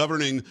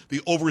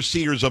 the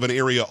overseers of an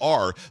area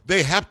are,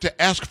 they have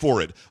to ask for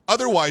it.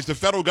 Otherwise, the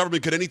federal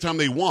government could, anytime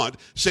they want,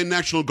 send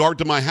National Guard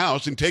to my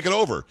house and take it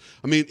over.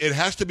 I mean, it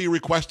has to be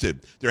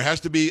requested. There has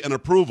to be an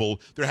approval.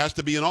 There has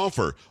to be an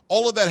offer.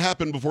 All of that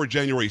happened before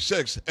January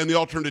 6th, and they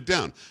all turned it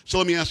down. So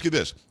let me ask you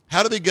this.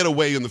 How do they get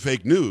away in the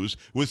fake news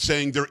with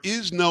saying there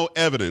is no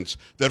evidence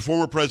that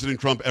former President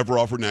Trump ever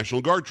offered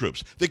National Guard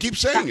troops? They keep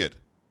saying it.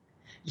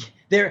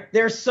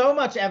 There's so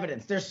much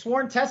evidence. There's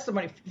sworn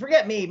testimony.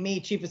 Forget me,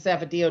 Chief of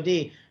Staff at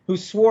DOD, who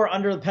swore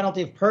under the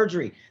penalty of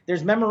perjury.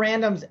 There's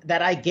memorandums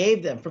that I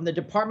gave them from the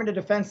Department of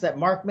Defense that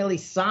Mark Milley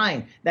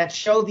signed that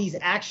show these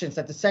actions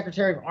that the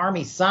Secretary of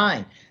Army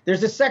signed.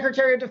 There's the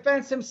Secretary of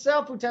Defense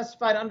himself who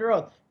testified under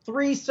oath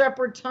 3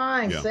 separate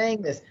times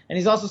saying this. And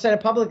he's also said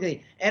it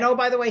publicly. And oh,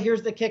 by the way,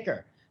 here's the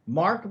kicker.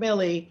 Mark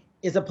Milley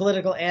is a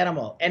political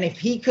animal. And if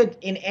he could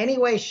in any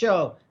way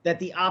show that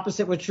the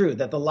opposite were true,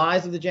 that the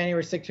lies of the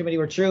January 6th committee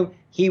were true,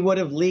 he would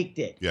have leaked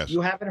it. Yes.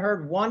 You haven't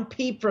heard one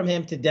peep from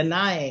him to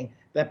denying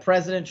that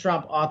President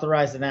Trump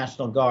authorized the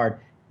National Guard.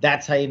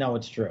 That's how you know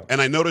it's true.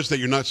 And I noticed that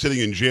you're not sitting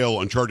in jail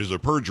on charges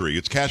of perjury.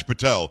 It's Kash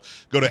Patel.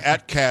 Go to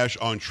 @Kash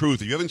on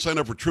Truth. If you haven't signed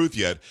up for Truth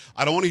yet,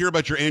 I don't want to hear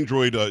about your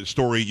Android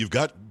story. You've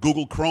got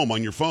Google Chrome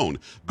on your phone.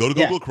 Go to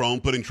Google Chrome,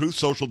 put in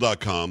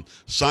truthsocial.com,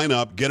 sign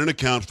up, get an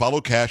account,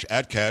 follow Kash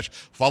 @Kash,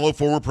 follow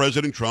former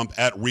President Trump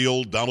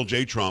 @Real Donald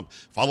J. Trump,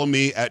 follow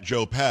me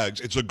 @Joe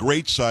Pags. It's a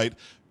great site.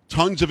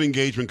 Tons of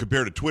engagement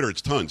compared to Twitter.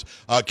 It's tons.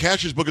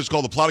 Kash's book is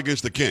called The Plot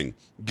Against the King.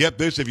 Get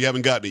this if you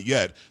haven't gotten it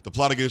yet. The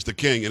Plot Against the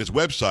King. And his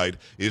website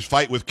is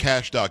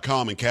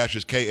fightwithkash.com, and Kash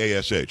is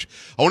KASH.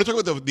 I want to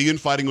talk about the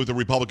infighting with the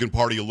Republican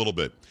Party a little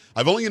bit.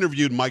 I've only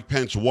interviewed Mike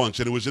Pence once,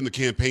 and it was in the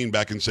campaign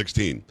back in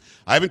 2016.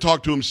 I haven't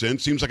talked to him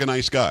since. Seems like a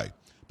nice guy.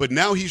 But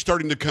now he's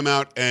starting to come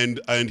out,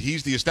 and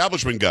he's the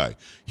establishment guy.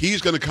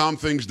 He's going to calm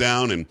things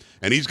down, and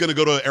he's going to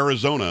go to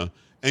Arizona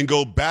and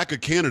go back a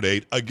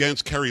candidate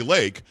against Kari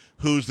Lake,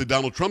 who's the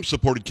Donald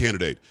Trump-supported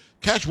candidate.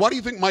 Kash, why do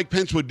you think Mike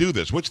Pence would do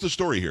this? What's the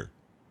story here?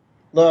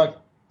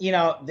 Look,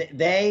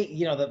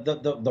 the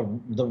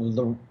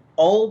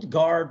old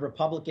guard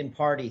Republican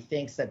Party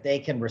thinks that they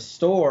can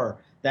restore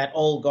that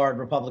old guard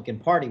Republican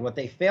Party. What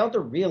they failed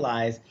to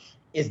realize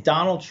is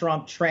Donald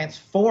Trump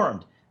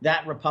transformed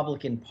that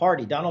Republican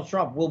Party. Donald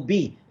Trump will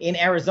be in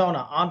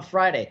Arizona on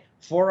Friday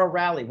for a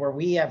rally where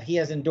he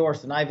has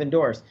endorsed and I've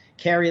endorsed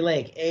Kari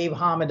Lake, Abe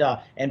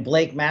Hamada, and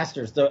Blake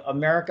Masters, the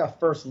America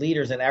First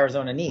leaders that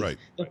Arizona needs. Right.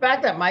 The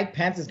fact that Mike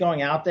Pence is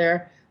going out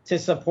there to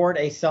support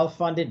a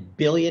self-funded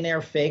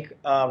billionaire fake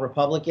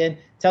Republican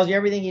tells you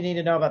everything you need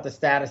to know about the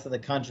status of the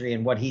country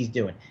and what he's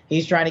doing.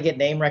 He's trying to get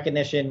name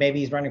recognition. Maybe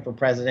he's running for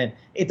president.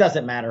 It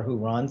doesn't matter who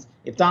runs.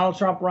 If Donald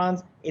Trump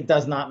runs, it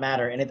does not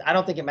matter. And I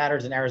don't think it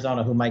matters in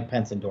Arizona who Mike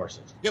Pence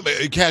endorses. Yeah, but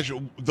Kash,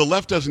 the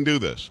left doesn't do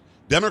this.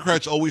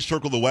 Democrats always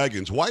circle the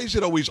wagons. Why is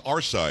it always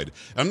our side?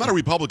 I'm not a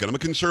Republican. I'm a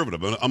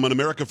conservative. I'm an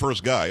America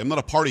First guy. I'm not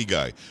a party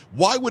guy.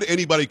 Why would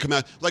anybody come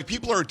out? Like,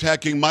 people are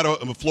attacking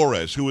Mayra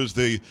Flores, who is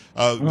the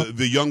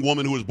young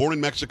woman who was born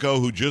in Mexico,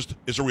 who just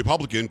is a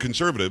Republican,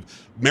 conservative,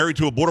 married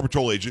to a Border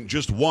Patrol agent,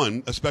 just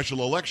won a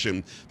special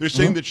election. They're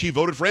saying that she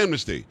voted for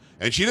amnesty,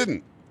 and she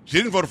didn't. She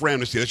didn't vote for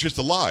amnesty. That's just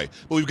a lie.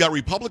 But we've got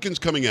Republicans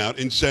coming out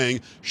and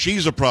saying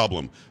she's a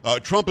problem.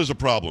 Trump is a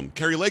problem.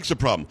 Kari Lake's a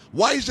problem.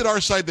 Why is it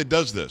our side that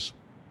does this?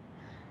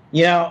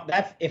 You know,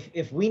 that's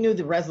if we knew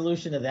the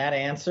resolution of that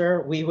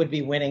answer, we would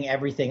be winning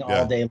everything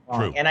all day long.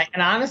 True. And I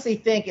honestly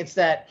think it's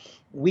that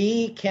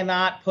we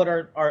cannot put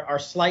our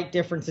slight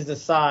differences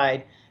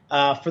aside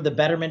for the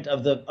betterment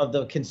of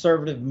the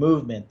conservative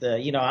movement.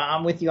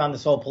 I'm with you on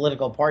this whole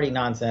political party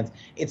nonsense.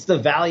 It's the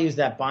values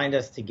that bind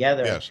us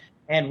together. Yes.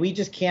 And we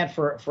just can't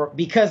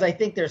because I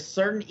think there's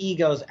certain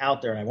egos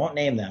out there, and I won't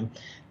name them,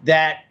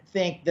 that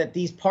think that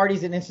these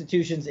parties and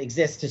institutions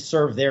exist to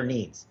serve their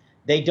needs.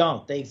 They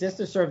don't. They exist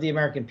to serve the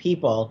American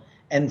people.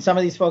 And some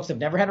of these folks have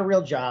never had a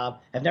real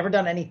job, have never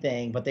done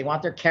anything, but they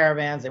want their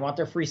caravans, they want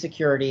their free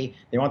security,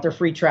 they want their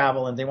free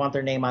travel, and they want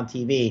their name on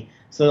TV.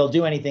 So they'll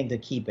do anything to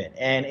keep it.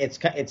 And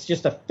it's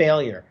just a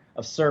failure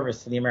of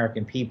service to the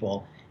American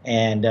people.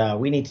 And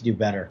we need to do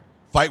better.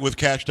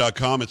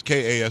 Fightwithcash.com. It's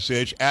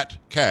KASH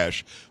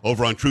 @Cash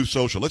over on Truth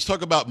Social. Let's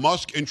talk about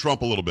Musk and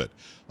Trump a little bit.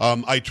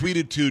 I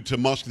tweeted to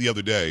Musk the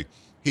other day.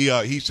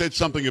 He said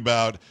something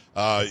about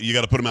you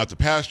got to put him out to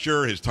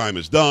pasture. His time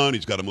is done.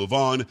 He's got to move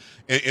on.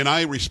 And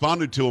I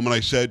responded to him and I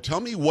said,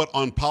 tell me what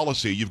on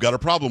policy you've got a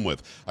problem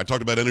with. I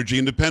talked about energy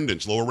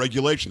independence, lower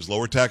regulations,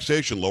 lower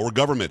taxation, lower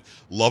government,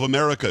 love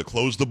America,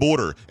 close the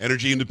border,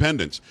 energy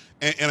independence.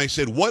 And I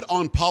said, what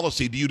on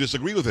policy do you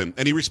disagree with him?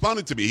 And he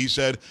responded to me. He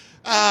said,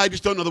 I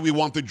just don't know that we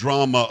want the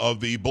drama of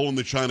the bull in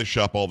the china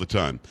shop all the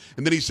time.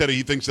 And then he said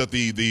he thinks that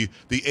the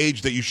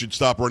age that you should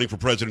stop running for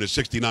president is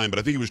 69, but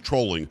I think he was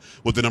trolling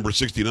with the number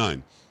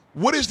 69.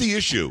 What is the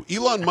issue?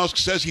 Elon Musk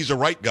says he's a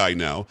right guy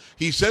now.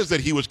 He says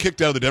that he was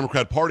kicked out of the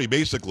Democrat Party,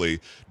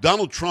 basically.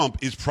 Donald Trump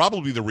is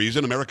probably the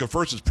reason. America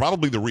First is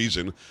probably the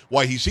reason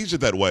why he sees it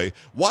that way.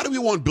 Why do we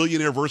want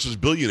billionaire versus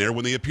billionaire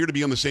when they appear to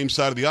be on the same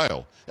side of the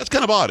aisle? That's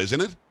kind of odd,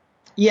 isn't it?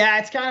 Yeah,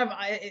 it's kind of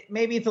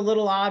maybe it's a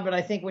little odd, but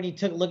I think when you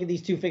look at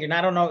these two figures, and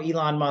I don't know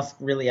Elon Musk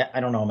really, I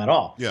don't know him at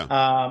all. Yeah.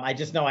 I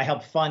just know I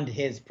helped fund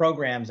his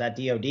programs at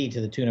DOD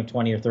to the tune of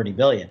 20 or 30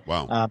 billion.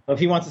 Wow. But if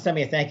he wants to send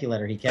me a thank you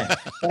letter, he can.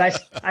 But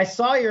I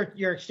saw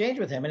your exchange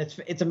with him, and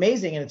it's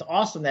amazing and it's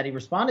awesome that he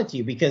responded to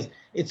you because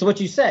it's what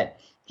you said.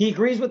 He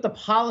agrees with the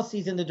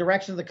policies and the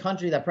direction of the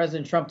country that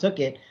President Trump took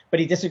it, but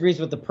he disagrees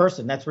with the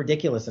person. That's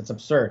ridiculous. It's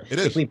absurd. It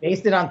is. If we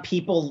based it on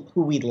people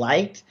who we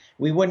liked,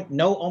 we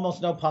wouldn't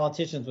almost no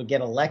politicians would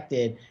get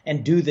elected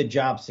and do the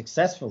job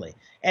successfully.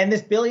 And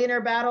this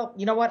billionaire battle,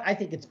 you know what? I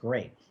think it's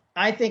great.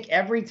 I think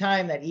every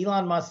time that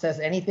Elon Musk says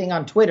anything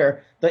on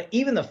Twitter,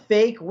 even the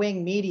fake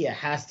wing media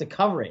has to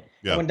cover it.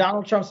 Yeah. When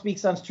Donald Trump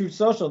speaks on Truth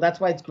Social, that's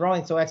why it's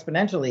growing so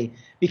exponentially,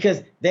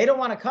 because they don't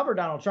want to cover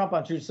Donald Trump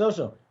on Truth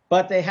Social.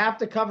 But they have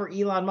to cover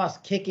Elon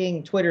Musk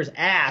kicking Twitter's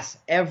ass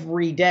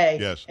every day.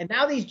 Yes. And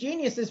now these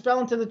geniuses fell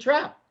into the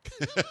trap.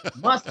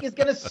 Musk is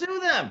going to sue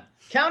them,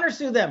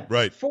 countersue them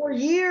Right. for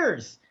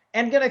years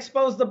and going to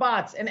expose the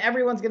bots. And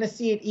everyone's going to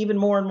see it even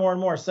more and more and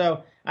more.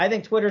 So I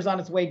think Twitter's on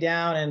its way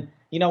down. And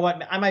you know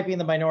what? I might be in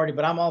the minority,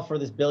 but I'm all for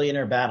this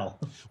billionaire battle.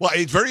 Well,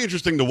 it's very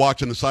interesting to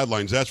watch in the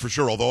sidelines, that's for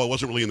sure, although I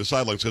wasn't really in the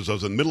sidelines because I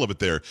was in the middle of it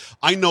there.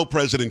 I know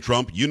President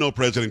Trump. You know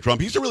President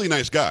Trump. He's a really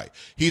nice guy.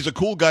 He's a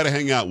cool guy to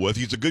hang out with.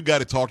 He's a good guy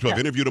to talk to. I've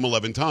interviewed him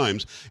 11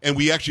 times, and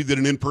we actually did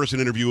an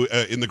in-person interview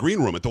in the green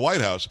room at the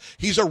White House.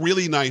 He's a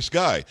really nice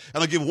guy.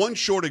 And I'll give one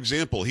short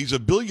example. He's a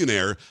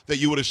billionaire that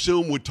you would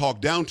assume would talk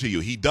down to you.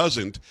 He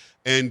doesn't.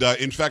 And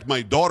in fact,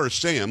 my daughter,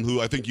 Sam,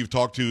 who I think you've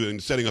talked to in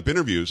setting up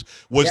interviews,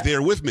 was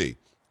there with me.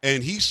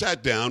 And he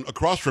sat down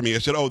across from me. I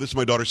said, oh, this is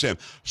my daughter, Sam.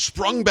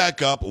 Sprung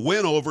back up,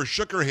 went over,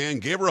 shook her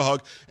hand, gave her a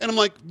hug. And I'm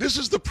like, this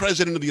is the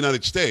president of the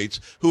United States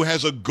who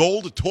has a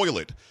gold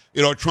toilet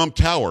in our Trump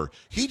Tower.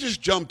 He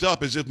just jumped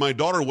up as if my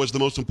daughter was the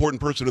most important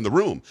person in the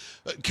room.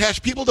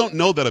 Cash, people don't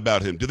know that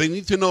about him. Do they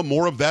need to know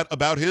more of that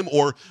about him,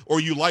 or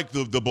you like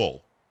the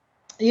bull?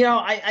 You know,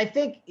 I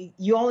think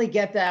you only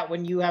get that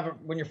when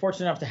you're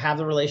fortunate enough to have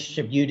the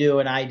relationship you do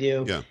and I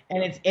do. Yeah.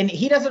 And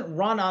he doesn't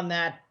run on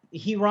that.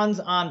 He runs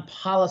on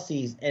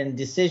policies and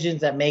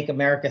decisions that make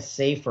America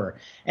safer.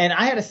 And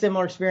I had a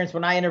similar experience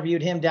when I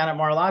interviewed him down at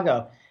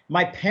Mar-a-Lago.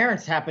 My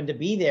parents happened to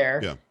be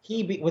there. Yeah.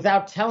 He,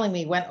 without telling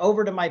me, went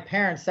over to my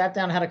parents, sat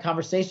down, had a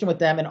conversation with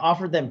them, and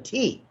offered them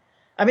tea.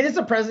 I mean, it's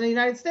the president of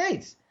the United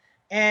States.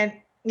 And,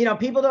 you know,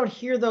 people don't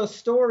hear those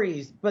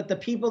stories, but the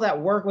people that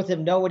work with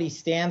him know what he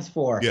stands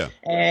for. Yeah.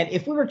 And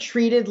if we were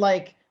treated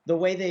like the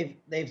way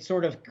they've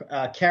sort of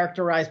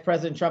characterized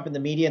President Trump in the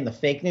media and the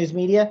fake news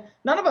media,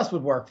 none of us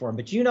would work for him.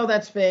 But you know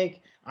that's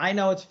fake. I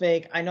know it's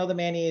fake. I know the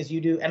man he is.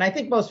 You do. And I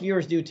think most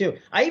viewers do, too.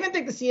 I even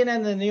think the CNN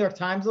and the New York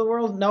Times of the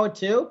world know it,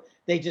 too.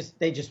 They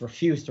just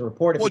refuse to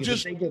report it. Well,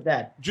 because if they did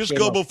that. Just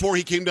go before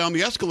he came down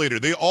the escalator.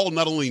 They all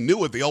not only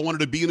knew it, they all wanted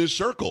to be in his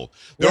circle.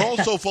 They're all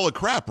so full of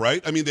crap,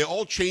 right? I mean, they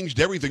all changed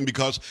everything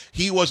because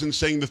he wasn't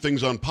saying the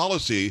things on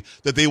policy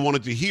that they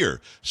wanted to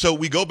hear. So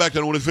we go back to,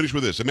 I want to finish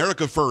with this.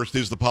 America First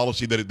is the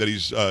policy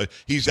that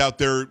he's out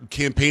there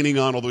campaigning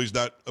on, although he's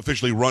not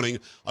officially running.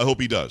 I hope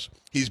he does.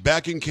 He's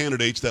backing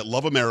candidates that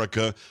love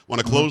America,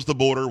 want to close the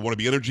border, want to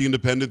be energy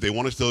independent. They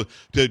want us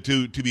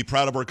to be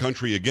proud of our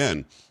country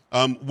again.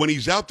 When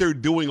he's out there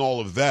doing all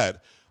of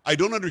that, I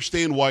don't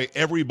understand why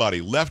everybody,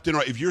 left and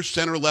right, if you're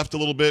center left a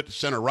little bit,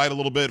 center right a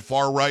little bit,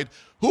 far right,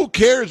 who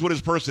cares what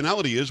his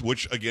personality is,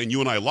 which, again, you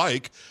and I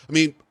like. I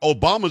mean,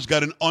 Obama's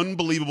got an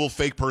unbelievable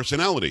fake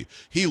personality.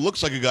 He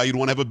looks like a guy you'd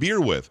want to have a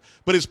beer with,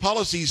 but his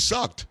policies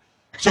sucked.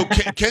 So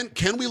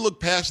can we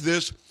look past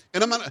this?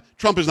 And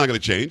Trump is not going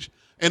to change.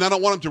 And I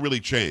don't want him to really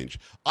change.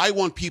 I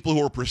want people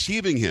who are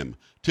perceiving him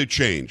to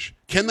change.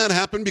 Can that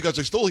happen? Because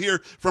I still hear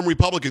from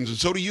Republicans, and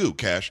so do you,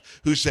 Cash,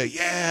 who say,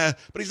 yeah,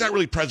 but he's not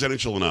really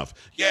presidential enough.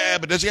 Yeah,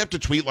 but does he have to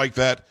tweet like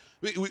that?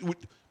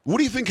 What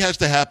do you think has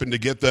to happen to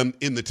get them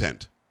in the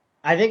tent?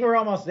 I think we're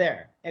almost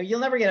there. And you'll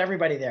never get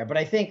everybody there, but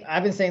I think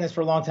I've been saying this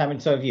for a long time,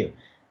 and so have you.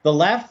 The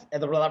left,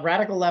 the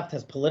radical left,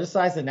 has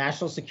politicized the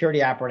national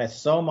security apparatus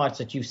so much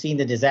that you've seen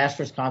the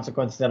disastrous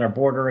consequences at our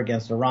border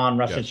against Iran,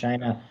 Russia, yes.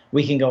 China.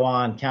 We can go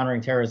on,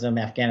 countering terrorism,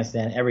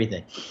 Afghanistan,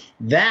 everything.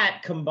 That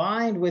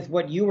combined with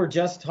what you were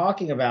just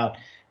talking about,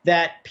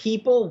 that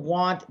people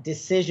want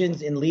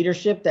decisions in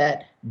leadership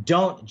that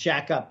don't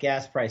jack up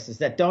gas prices,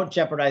 that don't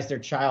jeopardize their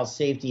child's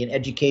safety and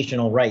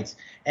educational rights,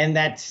 and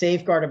that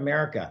safeguard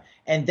America.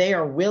 And they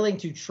are willing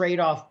to trade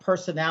off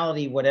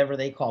personality, whatever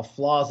they call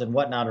flaws and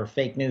whatnot, or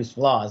fake news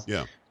flaws,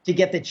 to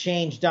get the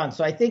change done.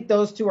 So I think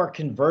those two are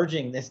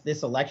converging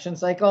this election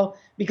cycle.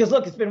 Because,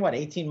 look, it's been,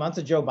 18 months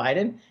of Joe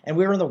Biden, and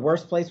we were in the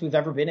worst place we've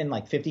ever been in,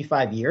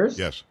 55 years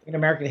in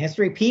American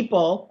history.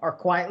 People are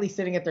quietly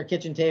sitting at their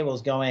kitchen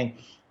tables going,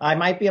 I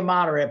might be a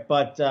moderate,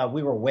 but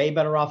we were way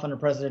better off under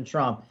President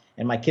Trump,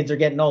 and my kids are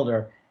getting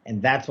older,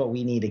 and that's what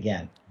we need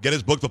again. Get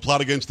his book, The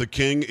Plot Against the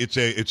King. It's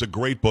a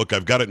great book.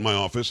 I've got it in my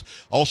office.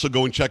 Also,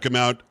 go and check him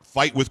out,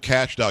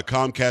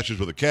 fightwithcash.com. Cash is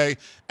with a K,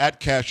 at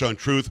Cash on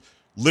Truth.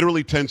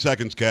 Literally 10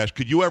 seconds, Cash.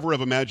 Could you ever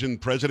have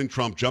imagined President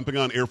Trump jumping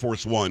on Air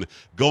Force One,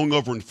 going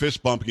over and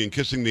fist bumping and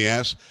kissing the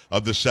ass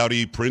of the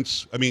Saudi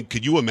prince? I mean,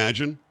 could you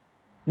imagine?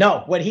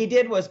 No, what he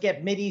did was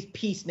get Mideast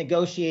peace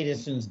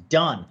negotiations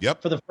done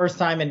for the first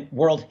time in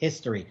world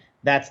history.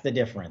 That's the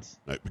difference.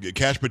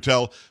 Kash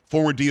Patel,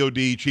 former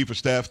DOD Chief of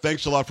Staff,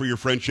 thanks a lot for your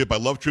friendship. I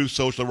love Truth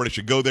Social. Everybody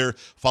should go there.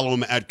 Follow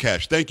him at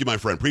Cash. Thank you, my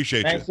friend.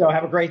 Appreciate you. Thanks, Joe.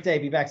 Have a great day.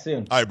 Be back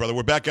soon. All right, brother.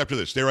 We're back after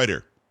this. Stay right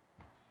here.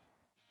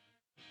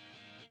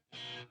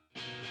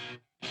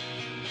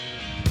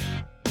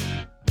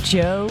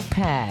 Joe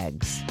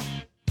Pags.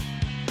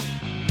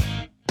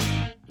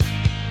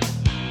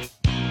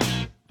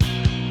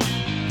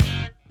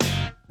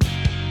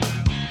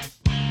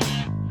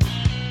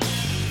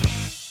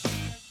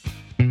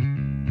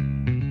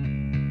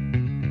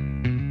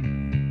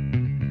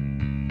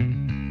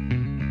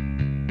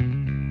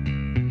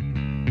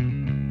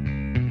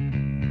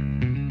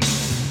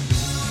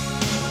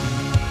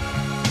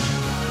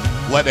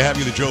 Glad to have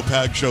you, the Joe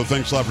Pags Show.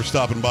 Thanks a lot for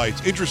stopping by.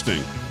 It's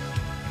interesting.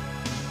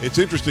 It's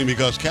interesting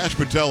because Kash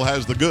Patel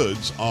has the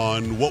goods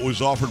on what was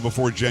offered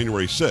before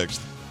January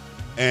 6th,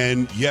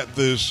 and yet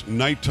this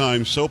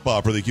nighttime soap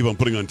opera they keep on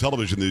putting on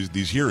television,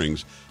 these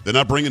hearings, they're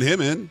not bringing him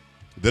in.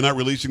 They're not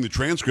releasing the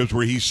transcripts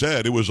where he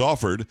said it was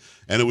offered,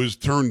 and it was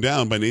turned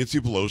down by Nancy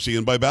Pelosi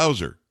and by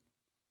Bowser.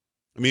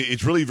 I mean,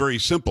 it's really very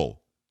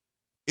simple.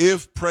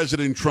 If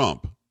President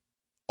Trump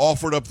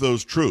offered up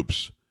those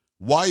troops,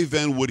 why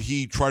then would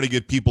he try to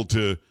get people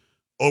to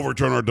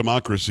overturn our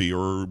democracy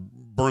or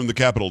burn the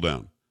Capitol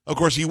down? Of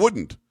course, he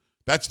wouldn't.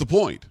 That's the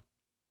point.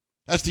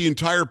 That's the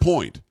entire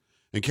point.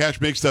 And Kash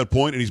makes that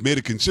point, and he's made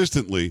it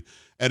consistently.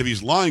 And if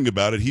he's lying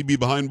about it, he'd be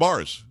behind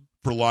bars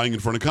for lying in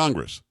front of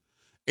Congress.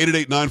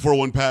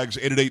 888-941-PAGS,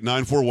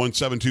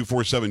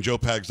 888-941-7247,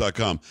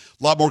 joepags.com.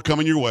 A lot more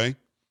coming your way.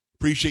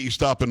 Appreciate you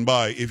stopping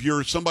by. If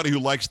you're somebody who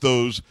likes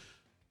those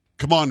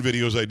come on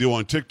videos I do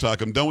on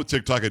TikTok, I'm done with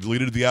TikTok. I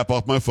deleted the app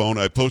off my phone.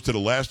 I posted a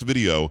last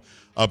video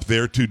up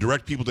there to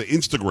direct people to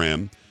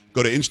Instagram.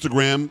 Go to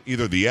Instagram,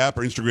 either the app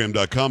or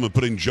Instagram.com, and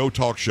put in Joe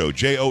Talk Show,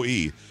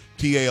 JoeTalkshow.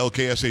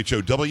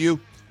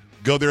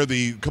 Go there.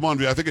 Come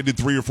on, I think I did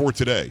 3 or 4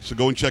 today, so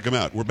go and check them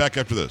out. We're back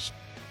after this.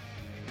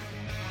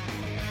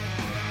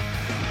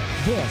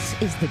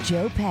 This is the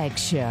Joe Pags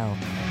Show.